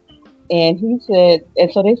this. And he said,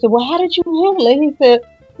 and so they said, well, how did you handle it? He said,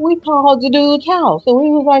 we called the dude's house. And we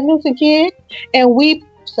was like, listen, kid. And we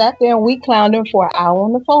sat there and we clowned him for an hour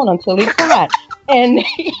on the phone until he cried. And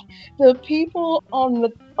the people on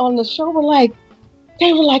the show were like,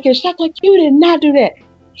 in shock, like, you did not do that.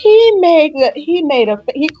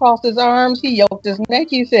 He crossed his arms, he yoked his neck.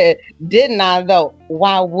 He said, didn't I though?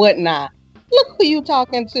 Why wouldn't I? Look who you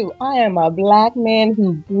talking to. I am a Black man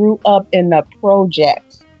who grew up in the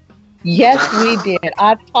projects. Yes, we did.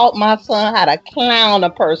 I taught my son how to clown a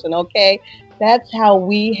person, okay? That's how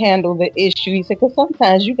we handle the issue. He said, because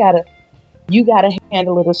sometimes you gotta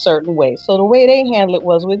handle it a certain way. So the way they handle it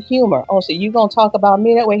was with humor. Oh, so you gonna talk about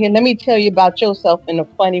me that way? Here, let me tell you about yourself in a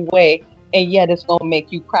funny way, and yet it's gonna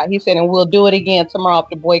make you cry. He said, and we'll do it again tomorrow if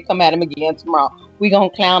the boy come at him again tomorrow. We gonna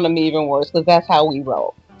clown him even worse because that's how we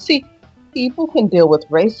roll. See, people can deal with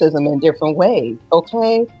racism in different ways,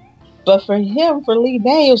 okay? But for Lee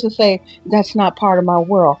Daniels to say, that's not part of my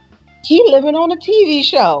world. He living on a TV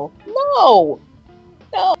show. No,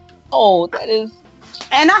 that is.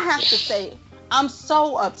 And I have to say, I'm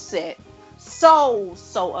so upset. So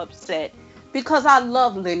upset. Because I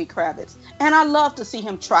love Lenny Kravitz. And I love to see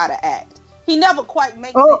him try to act. He never quite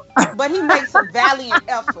makes it, but he makes a valiant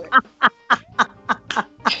effort.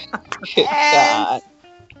 And God.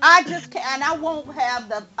 I just can't, and I won't have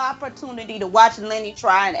the opportunity to watch Lenny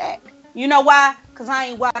try and act. You know why? Because I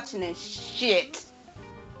ain't watching this shit.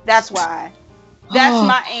 That's why. That's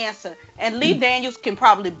my answer. And Lee Daniels can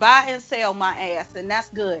probably buy and sell my ass, and that's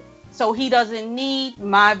good. So he doesn't need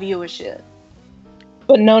my viewership.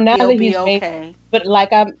 But no, now He'll that be he's made, okay. but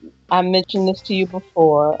like I mentioned this to you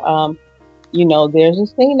before. There's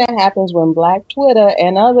this thing that happens when Black Twitter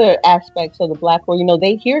and other aspects of the Black world,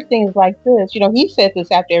 they hear things like this. He said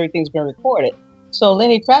this after everything's been recorded. So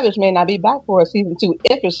Lenny Kravitz may not be back for a season 2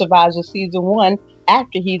 if it survives a season 1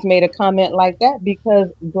 after he's made a comment like that, because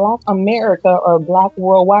Black America or Black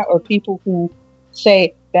worldwide or people who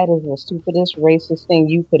say that is the stupidest racist thing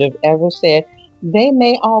you could have ever said, they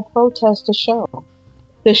may all protest the show.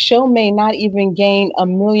 The show may not even gain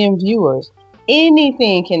 1 million viewers.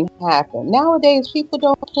 Anything can happen. Nowadays, people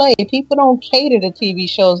don't play. People don't cater to TV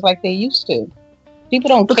shows like they used to. People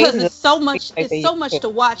don't Because cater it's so to much. like It's they so used much to. to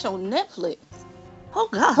watch on Netflix. Oh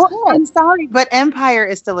God. Well, I'm sorry, but Empire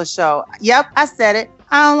is still a show. Yep, I said it.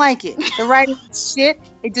 I don't like it. The writing is shit.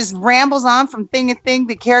 It just rambles on from thing to thing.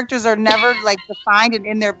 The characters are never like defined and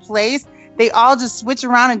in their place. They all just switch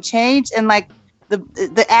around and change, and like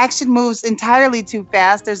the action moves entirely too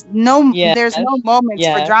fast. There's no moments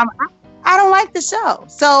for drama. I don't like the show.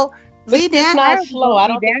 So Lee it's not slow. I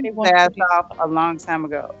don't think they Daniels want passed to off a long time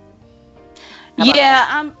ago.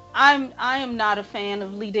 Yeah, I am not a fan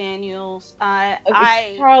of Lee Daniels.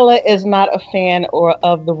 I Carla is not a fan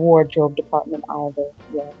of the wardrobe department either.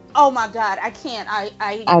 Yeah. Oh my God, I can't.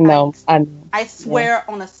 I know. I swear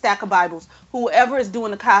on a stack of Bibles, whoever is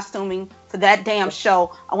doing the costuming for that damn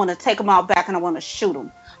show, I want to take them out back and I want to shoot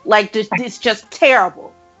them. Like this, it's just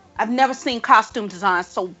terrible. I've never seen costume design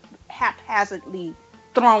so haphazardly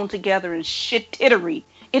thrown together and shit-tittery.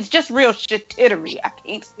 It's just real shit-tittery. I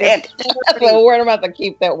can't stand it. That's a word. I'm about to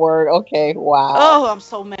keep that word. Okay, wow. Oh, I'm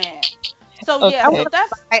so mad. So yeah, Okay. so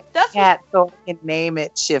that's cat, so I can name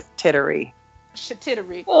it Shift Tittery.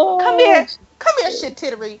 Shit-tittery. Come here,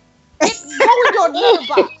 shit-tittery. Go in your litter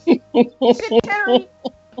box. Shit-tittery.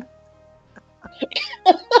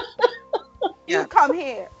 You come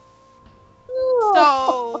here.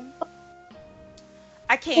 So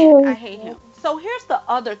I can't. I hate him. So here's the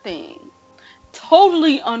other thing,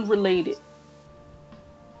 totally unrelated,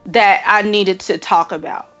 that I needed to talk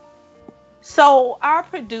about. So our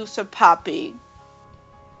producer Poppy,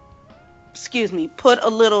 put a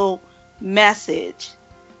little message,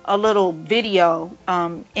 a little video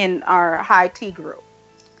in our high tea group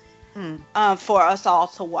for us all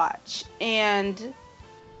to watch. And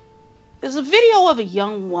there's a video of a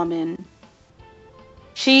young woman.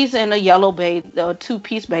 She's in a yellow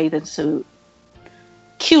two-piece bathing suit.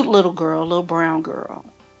 Cute little girl, little brown girl.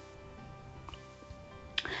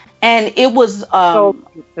 And it was so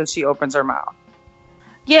she opens her mouth.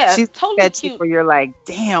 Yeah, she's totally cute. Where you're like,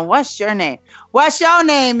 damn, what's your name? What's your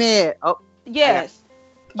name? Oh, yes.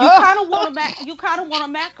 You kind of want to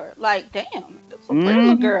mac her. Like, damn, it's a pretty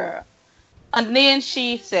little girl. And then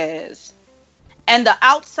she says, and the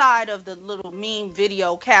outside of the little meme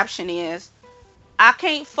video caption is, I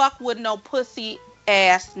can't fuck with no pussy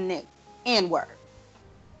ass N-word.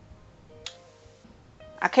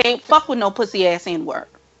 I can't fuck with no pussy ass N-word,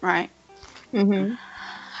 right? Mm-hmm.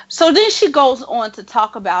 So then she goes on to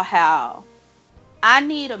talk about how I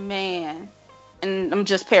need a man, and I'm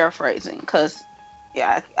just paraphrasing because,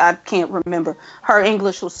 I can't remember. Her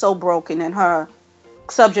English was so broken and her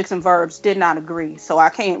subjects and verbs did not agree, so I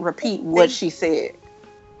can't repeat what she said.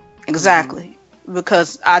 Exactly.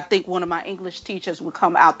 Because I think one of my English teachers would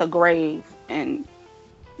come out the grave and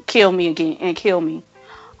kill me again.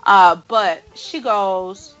 But she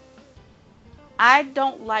goes, I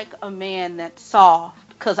don't like a man that's soft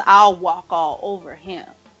because I'll walk all over him.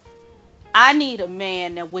 I need a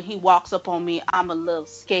man that when he walks up on me, I'm a little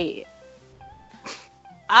scared.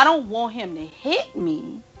 I don't want him to hit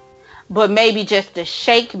me, but maybe just to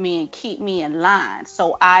shake me and keep me in line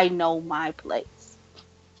so I know my place.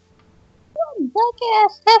 Black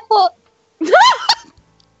ass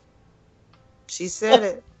She said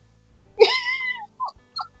it.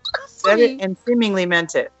 Said it and seemingly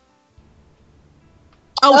meant it.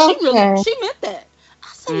 Oh, she meant that. I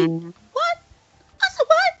said, what? I said,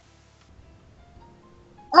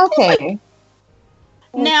 what? Okay.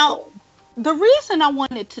 Now, the reason I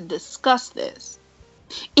wanted to discuss this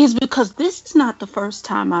is because this is not the first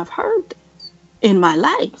time I've heard this in my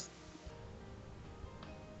life.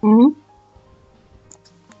 Mm-hmm.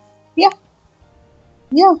 Yeah,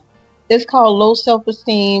 yeah. It's called low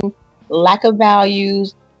self-esteem, lack of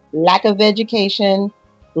values, lack of education,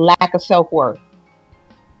 lack of self-worth.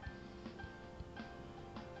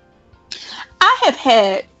 I have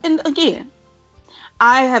had, and again,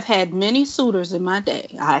 I have had many suitors in my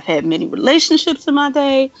day. I've had many relationships in my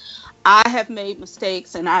day. I have made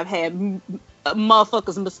mistakes, and I've had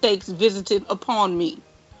motherfuckers' mistakes visited upon me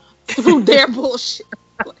through their bullshit.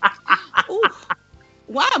 Like, ooh,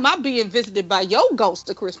 why am I being visited by your ghost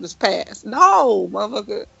of Christmas past? No,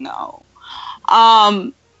 motherfucker, no.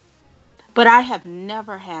 Um, but I have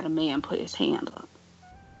never had a man put his hand up.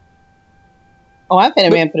 Oh, I've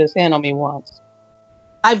had a man put his hand on me once.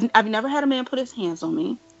 I've never had a man put his hands on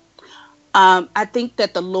me. I think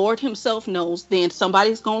that the Lord Himself knows. Then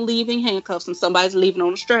somebody's gonna leave in handcuffs and somebody's leaving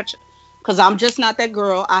on a stretcher. Because I'm just not that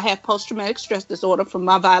girl. I have post-traumatic stress disorder from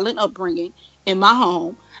my violent upbringing in my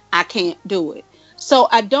home. I can't do it. So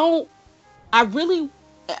I don't.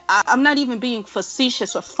 I'm not even being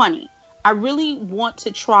facetious or funny. I really want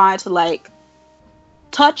to try to like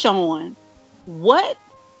touch on what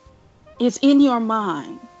is in your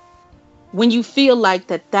mind when you feel like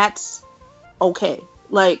that's okay,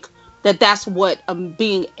 like that's what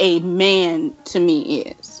being a man to me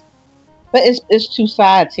is. But it's two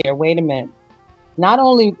sides here. Wait a minute. Not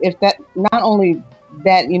only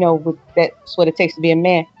that, you know, that's what it takes to be a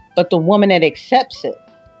man, but the woman that accepts it.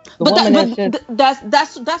 That's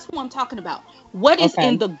what I'm talking about. What is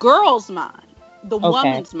in the girl's mind, the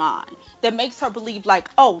woman's mind, that makes her believe like,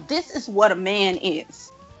 oh, this is what a man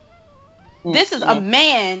is. Mm-hmm. This is a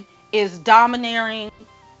man is domineering,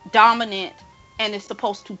 dominant, and is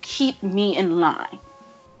supposed to keep me in line.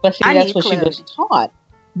 But see, that's what she was taught.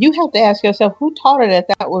 You have to ask yourself, who taught her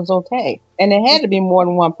that was okay? And it had to be more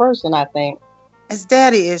than one person, I think. It's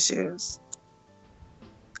daddy issues.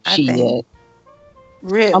 Shit.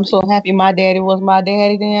 Really? I'm so happy my daddy was my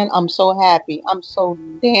daddy then. I'm so happy. I'm so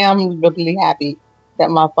damn really happy that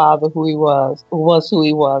my father, who he was who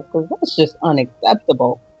he was. Because that's just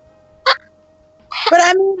unacceptable. But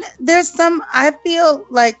I mean, I feel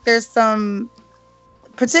like there's some,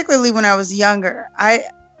 particularly when I was younger,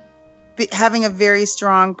 having a very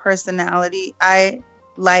strong personality, I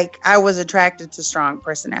was attracted to strong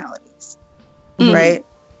personalities, right?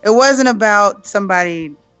 It wasn't about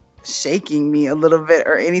somebody shaking me a little bit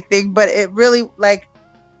or anything, but it really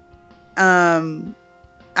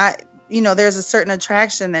there's a certain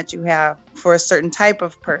attraction that you have for a certain type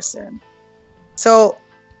of person. So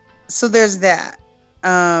there's that.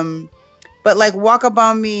 But like walk up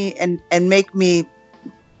on me and make me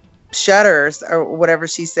shudder or whatever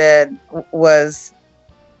she said was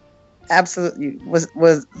absolutely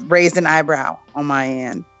was raised an eyebrow on my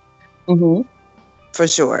end. Mm-hmm. For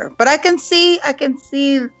sure. But I can see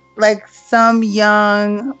like some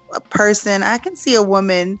young person, I can see a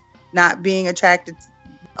woman not being attracted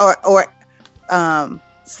or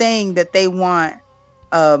saying that they want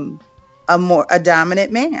a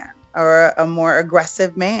dominant man or a more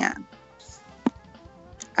aggressive man.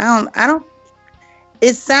 I don't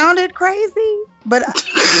it sounded crazy, but it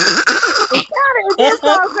did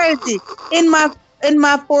sound crazy in my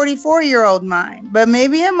 44-year-old mind, but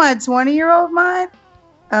maybe in my 20-year-old mind,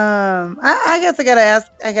 I guess I gotta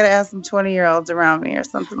ask some 20-year-olds around me or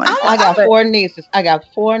something like that. I got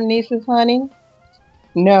 4 nieces, honey.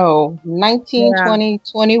 No, 19, 20,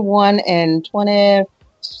 21, and 27.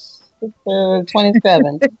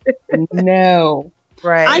 No.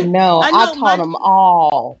 Right. I taught them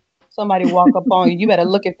all. Somebody walk up on you, you better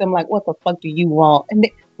look at them like, what the fuck do you want? And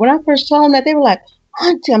when I first told them that, they were like,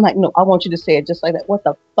 Auntie, I'm like, no, I want you to say it just like that. What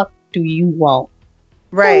the fuck do you want?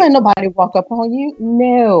 Right. Don't let nobody walk up on you.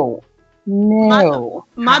 No.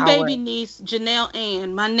 My baby niece, Janelle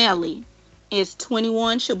Ann, my Nellie, is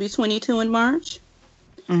 21. She'll be 22 in March.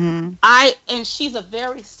 Mm-hmm. And she's a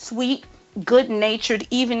very sweet, good-natured,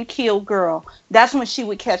 even-keeled girl. That's when she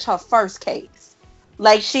would catch her first case.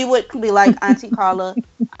 Like, she would be like, Auntie Carla,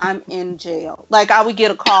 I'm in jail. Like, I would get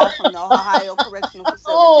a call from the Ohio Correctional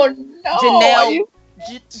Facility. Oh, no.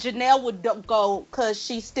 Janelle would go, because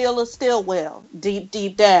she's still a Stillwell,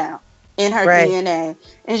 deep down in her DNA.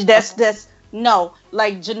 And that's no.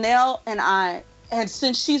 Like, Janelle and I, and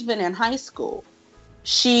since she's been in high school,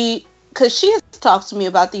 because she has talked to me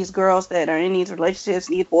about these girls that are in these relationships,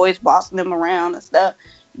 these boys bossing them around and stuff.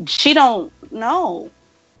 She don't know.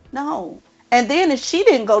 No. And then if she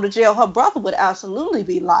didn't go to jail, her brother would absolutely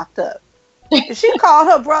be locked up. She called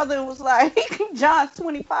her brother and was like, John's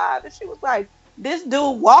 25. And she was like, this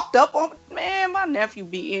dude walked up on, man, my nephew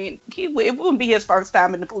be in. It wouldn't be his first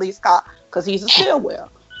time in the police car because he's a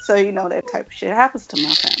Stillwell. So, that type of shit happens to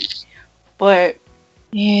my family. But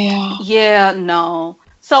Yeah. Yeah, no.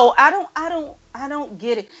 So I don't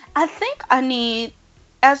get it. I think I need,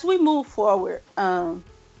 as we move forward,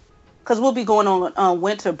 because we'll be going on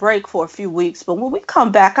winter break for a few weeks, but when we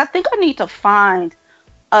come back, I think I need to find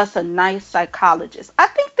us a nice psychologist. I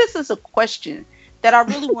think this is a question that I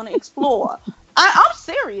really want to explore. I'm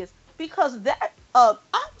serious, because that I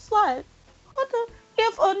was like, what the,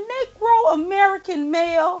 if a Negro American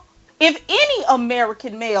male, if any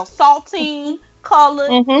American male, saltine, colored,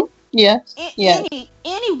 Mm-hmm. Yes. Yes.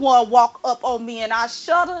 anyone walk up on me and I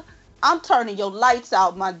shudder, I'm turning your lights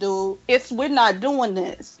out, my dude. We're not doing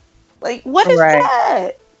this. Like, what is Right.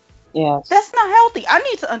 that? Yes. That's not healthy. I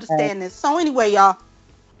need to Right. understand this. So anyway, y'all,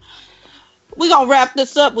 we gonna wrap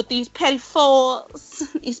this up with these petty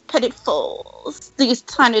fours, these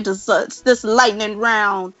tiny desserts, this lightning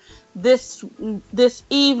round, this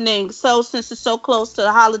evening. So since it's so close to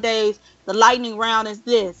the holidays, the lightning round is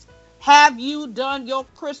this: have you done your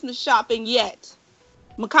Christmas shopping yet,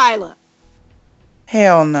 Michaela?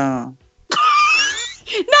 Hell no.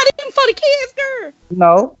 Not even for the kids, girl.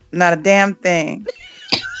 No, not a damn thing.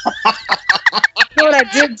 You know what I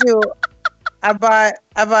did do? I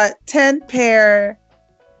bought 10 pairs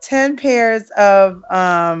of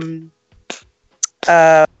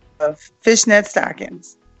fishnet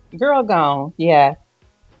stockings. Girl gone. Yeah.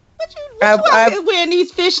 What you out here wearing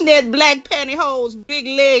these fishnet black pantyhose, big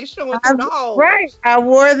legs showing through the hole? Right. I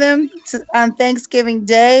wore them on Thanksgiving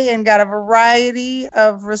Day and got a variety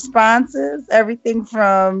of responses. Everything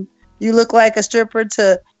from "you look like a stripper"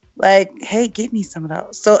 to like, "hey, get me some of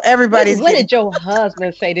those." So everybody's. What did your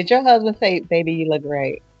husband say? Did your husband say, "Baby, you look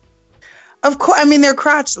great"? Of course. I mean, they're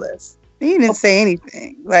crotchless. He didn't say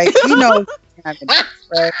anything. Like, you know, right?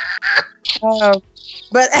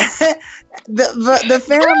 But the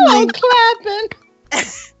family clapping.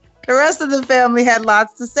 The rest of the family had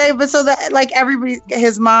lots to say, but so that like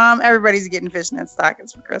everybody's getting fishnet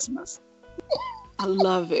stockings for Christmas. I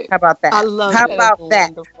love it. How about that? I love How it. about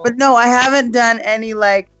that? But no, I haven't done any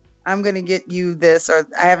like I'm gonna get you this, or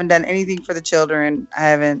I haven't done anything for the children. I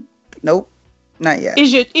haven't. Nope, not yet.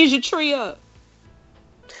 Is your tree up?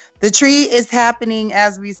 The tree is happening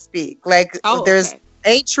as we speak. Like there's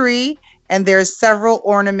a tree and there's several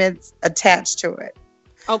ornaments attached to it.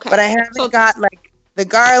 Okay. But I haven't got like the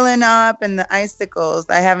garland up and the icicles.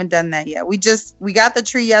 I haven't done that yet. We got the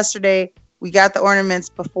tree yesterday. We got the ornaments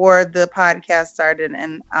before the podcast started,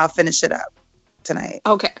 and I'll finish it up tonight.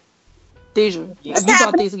 Okay. Deja, have you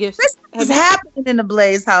bought these gifts? It's happening in the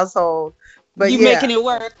Blaze household. But you making it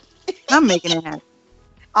work. I'm making it happen.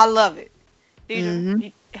 I love it.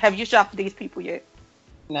 Deja, have you shopped for these people yet?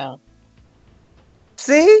 No.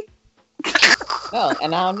 See? No,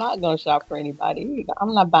 and I'm not going to shop for anybody either.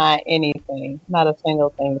 I'm not buying anything, not a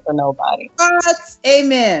single thing for nobody.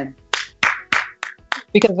 Amen.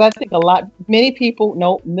 Because I think many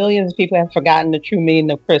people, millions of people have forgotten the true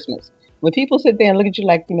meaning of Christmas. When people sit there and look at you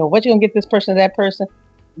like, what you going to get this person or that person,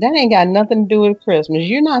 that ain't got nothing to do with Christmas.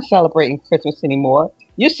 You're not celebrating Christmas anymore.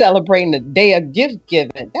 You're celebrating the day of gift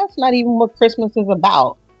giving. That's not even what Christmas is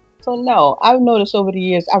about. So no, I've noticed over the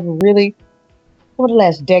years, over the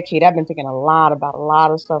last decade, I've been thinking a lot about a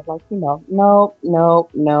lot of stuff like, no.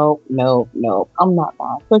 I'm not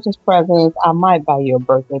buying Christmas presents. I might buy you a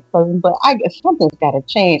birthday present, but I guess something's got to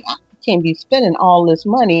change. I can't be spending all this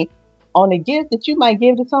money on a gift that you might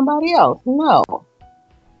give to somebody else. No,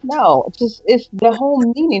 it's the whole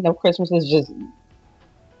meaning of Christmas is just,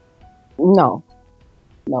 no,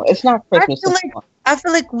 it's not Christmas. I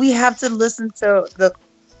feel like we have to listen to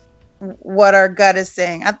what our gut is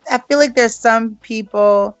saying. I feel like there's some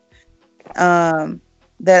people that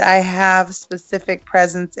I have specific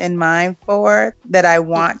presents in mind for that I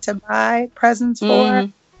want to buy presents for.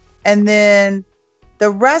 And then the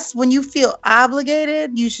rest, when you feel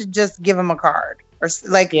obligated, you should just give them a card or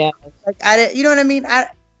like, you know what I mean?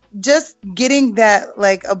 Just getting that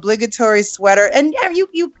like obligatory sweater, and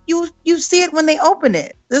you see it when they open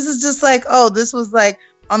it. This is just like, this was like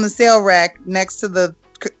on the sale rack next to the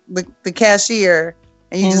cashier,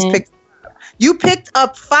 and you just picked it up. You picked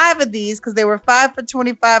up 5 of these because they were 5 for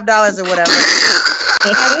 $25 or whatever.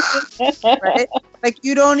 Right? Like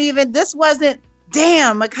you don't even. This wasn't.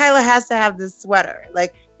 Damn, Michaela has to have this sweater.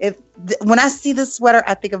 Like when I see this sweater,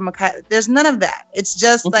 I think of Michaela. There's none of that. It's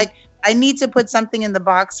just like I need to put something in the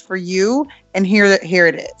box for you, and here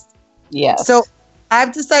it is. Yeah. So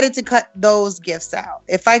I've decided to cut those gifts out.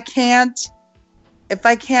 If I can't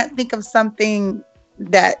think of something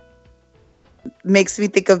that makes me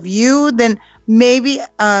think of you, then maybe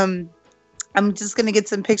I'm just gonna get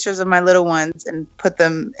some pictures of my little ones and put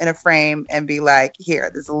them in a frame and be like, here,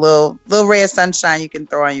 there's a little ray of sunshine you can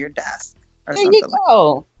throw on your desk. or There something you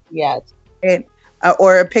go. Yes. it,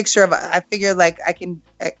 or a picture of. I figure like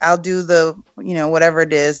I'll do the whatever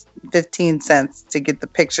it is, 15 cents to get the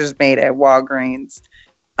pictures made at Walgreens,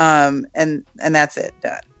 and that's it,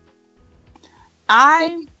 done.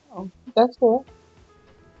 That's cool.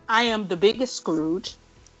 I am the biggest Scrooge.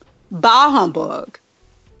 Bah humbug.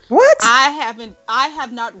 What? I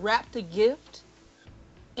have not wrapped a gift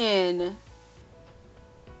in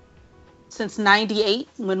since '98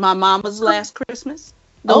 when my mama's last Christmas.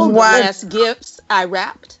 Those are the What? last gifts I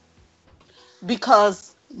wrapped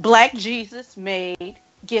because Black Jesus made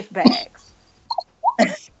gift bags.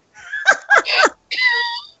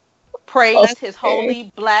 Praise his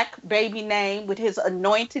holy black baby name with his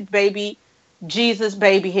anointed baby Jesus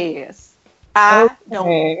baby hairs. I'm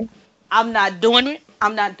not doing it.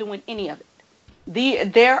 I'm not doing any of it.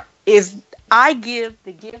 I give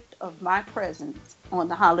the gift of my presence on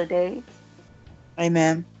the holidays.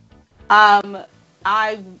 Amen.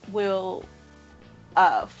 I will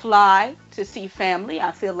fly to see family.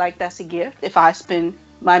 I feel like that's a gift if I spend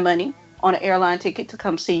my money on an airline ticket to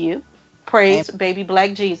come see you. Praise baby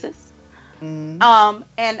black Jesus. Mm-hmm.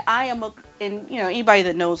 And I am anybody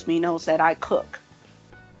that knows me knows that I cook.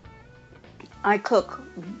 I cook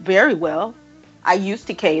very well. I used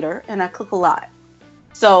to cater and I cook a lot.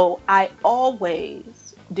 So I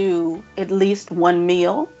always do at least one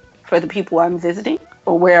meal for the people I'm visiting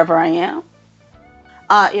or wherever I am.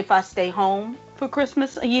 If I stay home for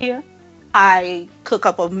Christmas a year, I cook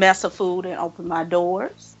up a mess of food and open my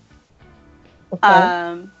doors. Okay.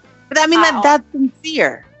 But I mean that's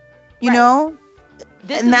sincere, you know?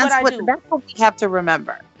 That's what we have to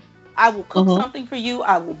remember. I will cook something for you.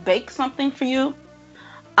 I will bake something for you.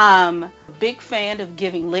 I'm a big fan of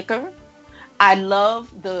giving liquor. I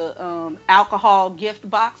love the alcohol gift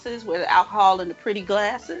boxes with the alcohol in the pretty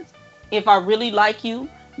glasses. If I really like you,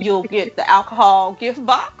 you'll get the alcohol gift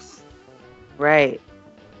box. Right.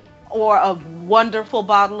 Or a wonderful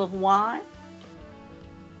bottle of wine.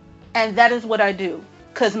 And that is what I do.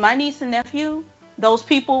 Because my niece and nephew, those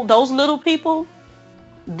little people,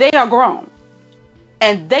 they are grown.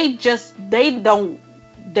 And they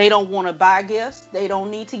don't want to buy gifts. They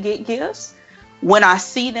don't need to get gifts. When I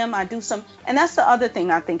see them, I do some. And that's the other thing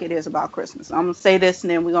I think it is about Christmas. I'm going to say this and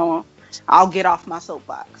then I'll get off my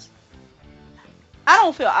soapbox. I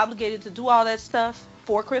don't feel obligated to do all that stuff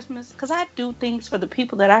for Christmas because I do things for the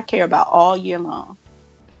people that I care about all year long.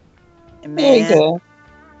 Man.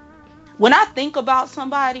 When I think about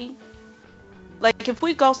somebody, like if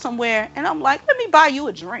we go somewhere and I'm like, let me buy you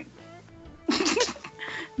a drink.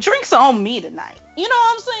 Drinks on me tonight. You know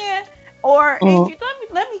what I'm saying? Or if you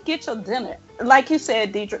let me get your dinner. Like you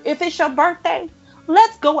said, Deidre, if it's your birthday,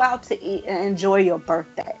 let's go out to eat and enjoy your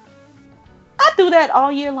birthday. I do that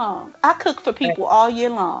all year long. I cook for people all year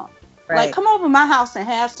long. Right. Like, come over to my house and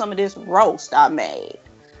have some of this roast I made.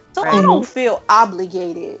 So I don't feel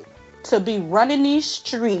obligated to be running these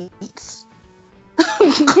streets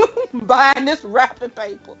buying this wrapping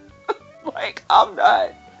paper. Like, I'm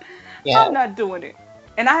not doing it.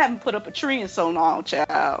 And I haven't put up a tree in so long,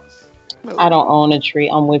 child. I don't own a tree.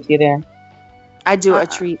 I'm with you there. I do a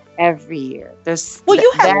tree every year.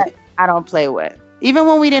 I don't play with. Even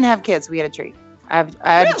when we didn't have kids, we had a tree. I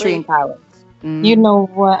had a tree in college. Mm-hmm. You know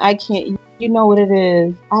what? I can't. You know what it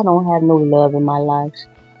is? I don't have no love in my life.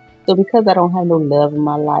 So because I don't have no love in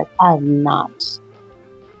my life, I have not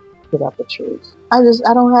put up a tree. I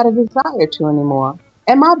don't have a desire to anymore.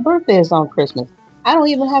 And my birthday is on Christmas. I don't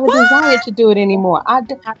even have a desire to do it anymore.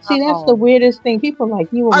 See, that's the weirdest thing. People are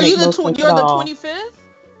like, you will make no sense at all. You're the 25th?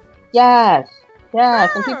 Yes.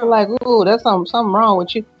 And people are like, ooh, there's something wrong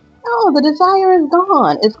with you. No, the desire is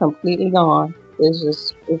gone. It's completely gone.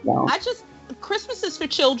 It's gone. Christmas is for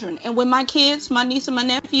children. And when my niece and my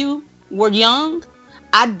nephew were young,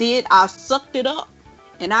 I sucked it up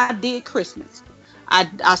and I did Christmas.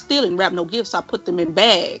 I still didn't wrap no gifts. I put them in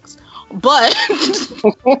bags. But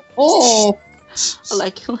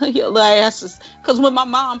like your asses, because when my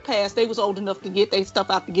mom passed, they was old enough to get their stuff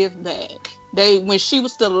out the gift bag. When she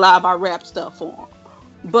was still alive, I wrapped stuff for them.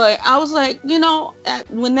 But I was like,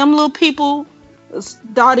 when them little people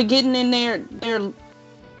started getting in their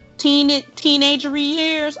teenagery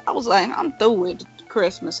years, I was like, I'm through with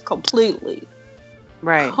Christmas completely.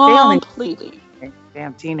 Right. Completely.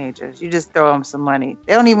 Damn teenagers. You just throw them some money.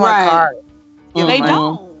 They don't even want cards. They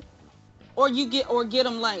don't. Or get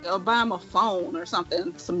them like, or buy them a phone or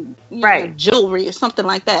something, some jewelry or something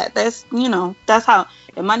like that. That's that's how.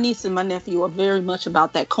 And my niece and my nephew are very much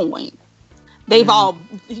about that coin. They've all,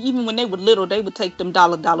 even when they were little, they would take them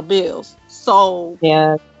dollar bills. So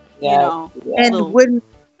and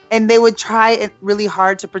and they would try it really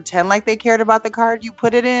hard to pretend like they cared about the card you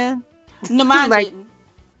put it in. No, mine Like, didn't.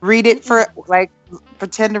 Read it for, like,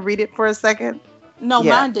 pretend to read it for a second. No,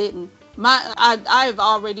 Yeah. mine didn't. I've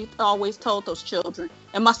always told those children,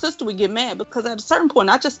 and my sister would get mad because at a certain point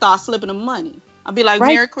I just started slipping them money. I'd be like,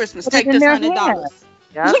 Right. "Merry Christmas, Put it take in this their $100."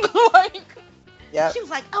 Yeah. Like, Yeah. she was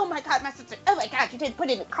like, "Oh my God, my sister! Oh my God, you didn't put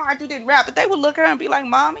it in the card, you didn't wrap it." They would look at her and be like,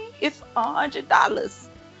 "Mommy, it's $100,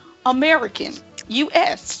 American,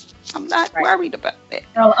 U.S. I'm not worried about that."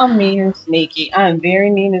 Girl, I'm mean and sneaky. I'm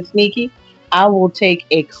very mean and sneaky. I will take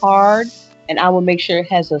a card and I will make sure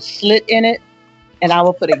it has a slit in it, and I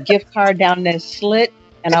will put a gift card down that slit,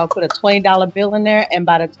 and I'll put a $20 bill in there. And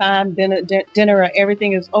by the time dinner or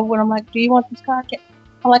everything is over, I'm like, "Do you want this card?"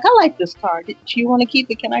 I'm like, "I like this card. Do you want to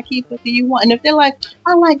keep it? Can I keep it? Do you want?" And if they're like,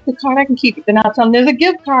 "I like the card, I can keep it," then I'll tell them there's a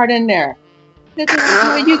gift card in there. They're like,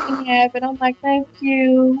 "Oh, you can have it." I'm like, "Thank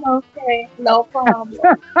you. Okay, no problem."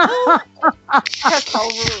 That's so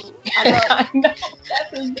rude. I know.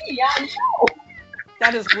 That is me. I know.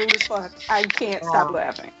 That is rude as fuck. I can't stop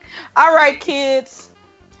laughing. All right, kids.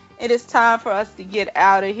 It is time for us to get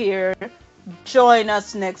out of here. Join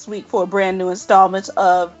us next week for a brand new installment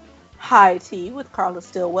of High Tea with Carla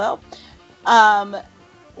Stillwell.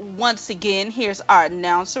 Once again, here's our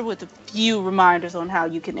announcer with a few reminders on how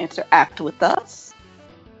you can interact with us.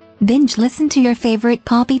 Binge listen to your favorite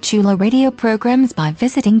Poppy Chulo radio programs by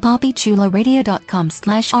visiting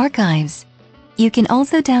poppychuloradio.com/archives. You can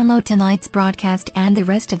also download tonight's broadcast and the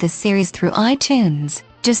rest of the series through iTunes.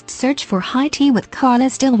 Just search for High Tea with Carla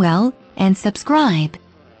Stillwell and subscribe.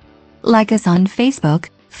 Like us on Facebook,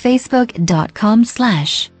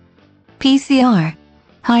 facebook.com/PCR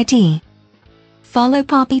High Tea. Follow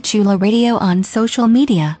Poppy Chulo Radio on social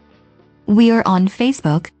media. We are on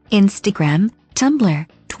Facebook, Instagram, Tumblr,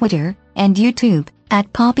 Twitter, and YouTube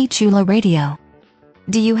at Poppy Chulo Radio.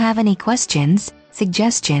 Do you have any questions,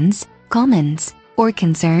 suggestions, comments, or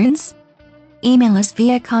concerns? Email us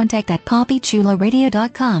via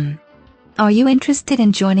contact@poppychuloradio.com. Are you interested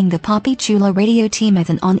in joining the Poppy Chulo Radio team as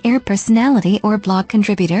an on-air personality or blog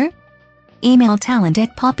contributor? Email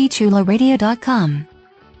talent@poppychuloradio.com.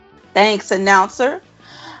 Thanks, announcer.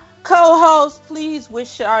 Co-host, please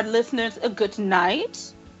wish our listeners a good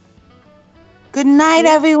night. Good night,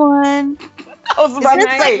 everyone. I was about to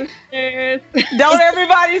Good say, night. don't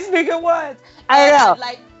everybody speak at once. I know.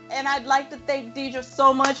 I'd like to thank Deidre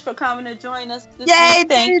so much for coming to join us this Yay, week.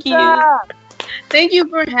 Thank you. Deidre. Thank you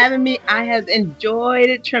for having me. I have enjoyed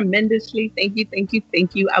it tremendously. Thank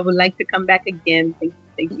you. I would like to come back again.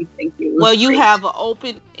 Thank you. Well, you have an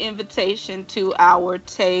open invitation to our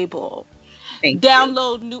table. Thank you.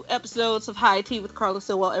 Download new episodes of High Tea with Carla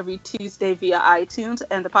Stillwell every Tuesday via iTunes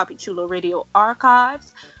and the Poppy Chulo Radio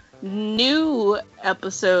archives. New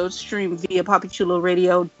episodes stream via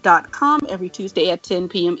poppychuloradio.com every Tuesday at 10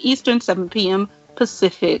 p.m. Eastern, 7 p.m.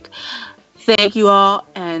 Pacific. Thank you all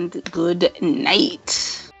and good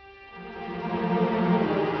night.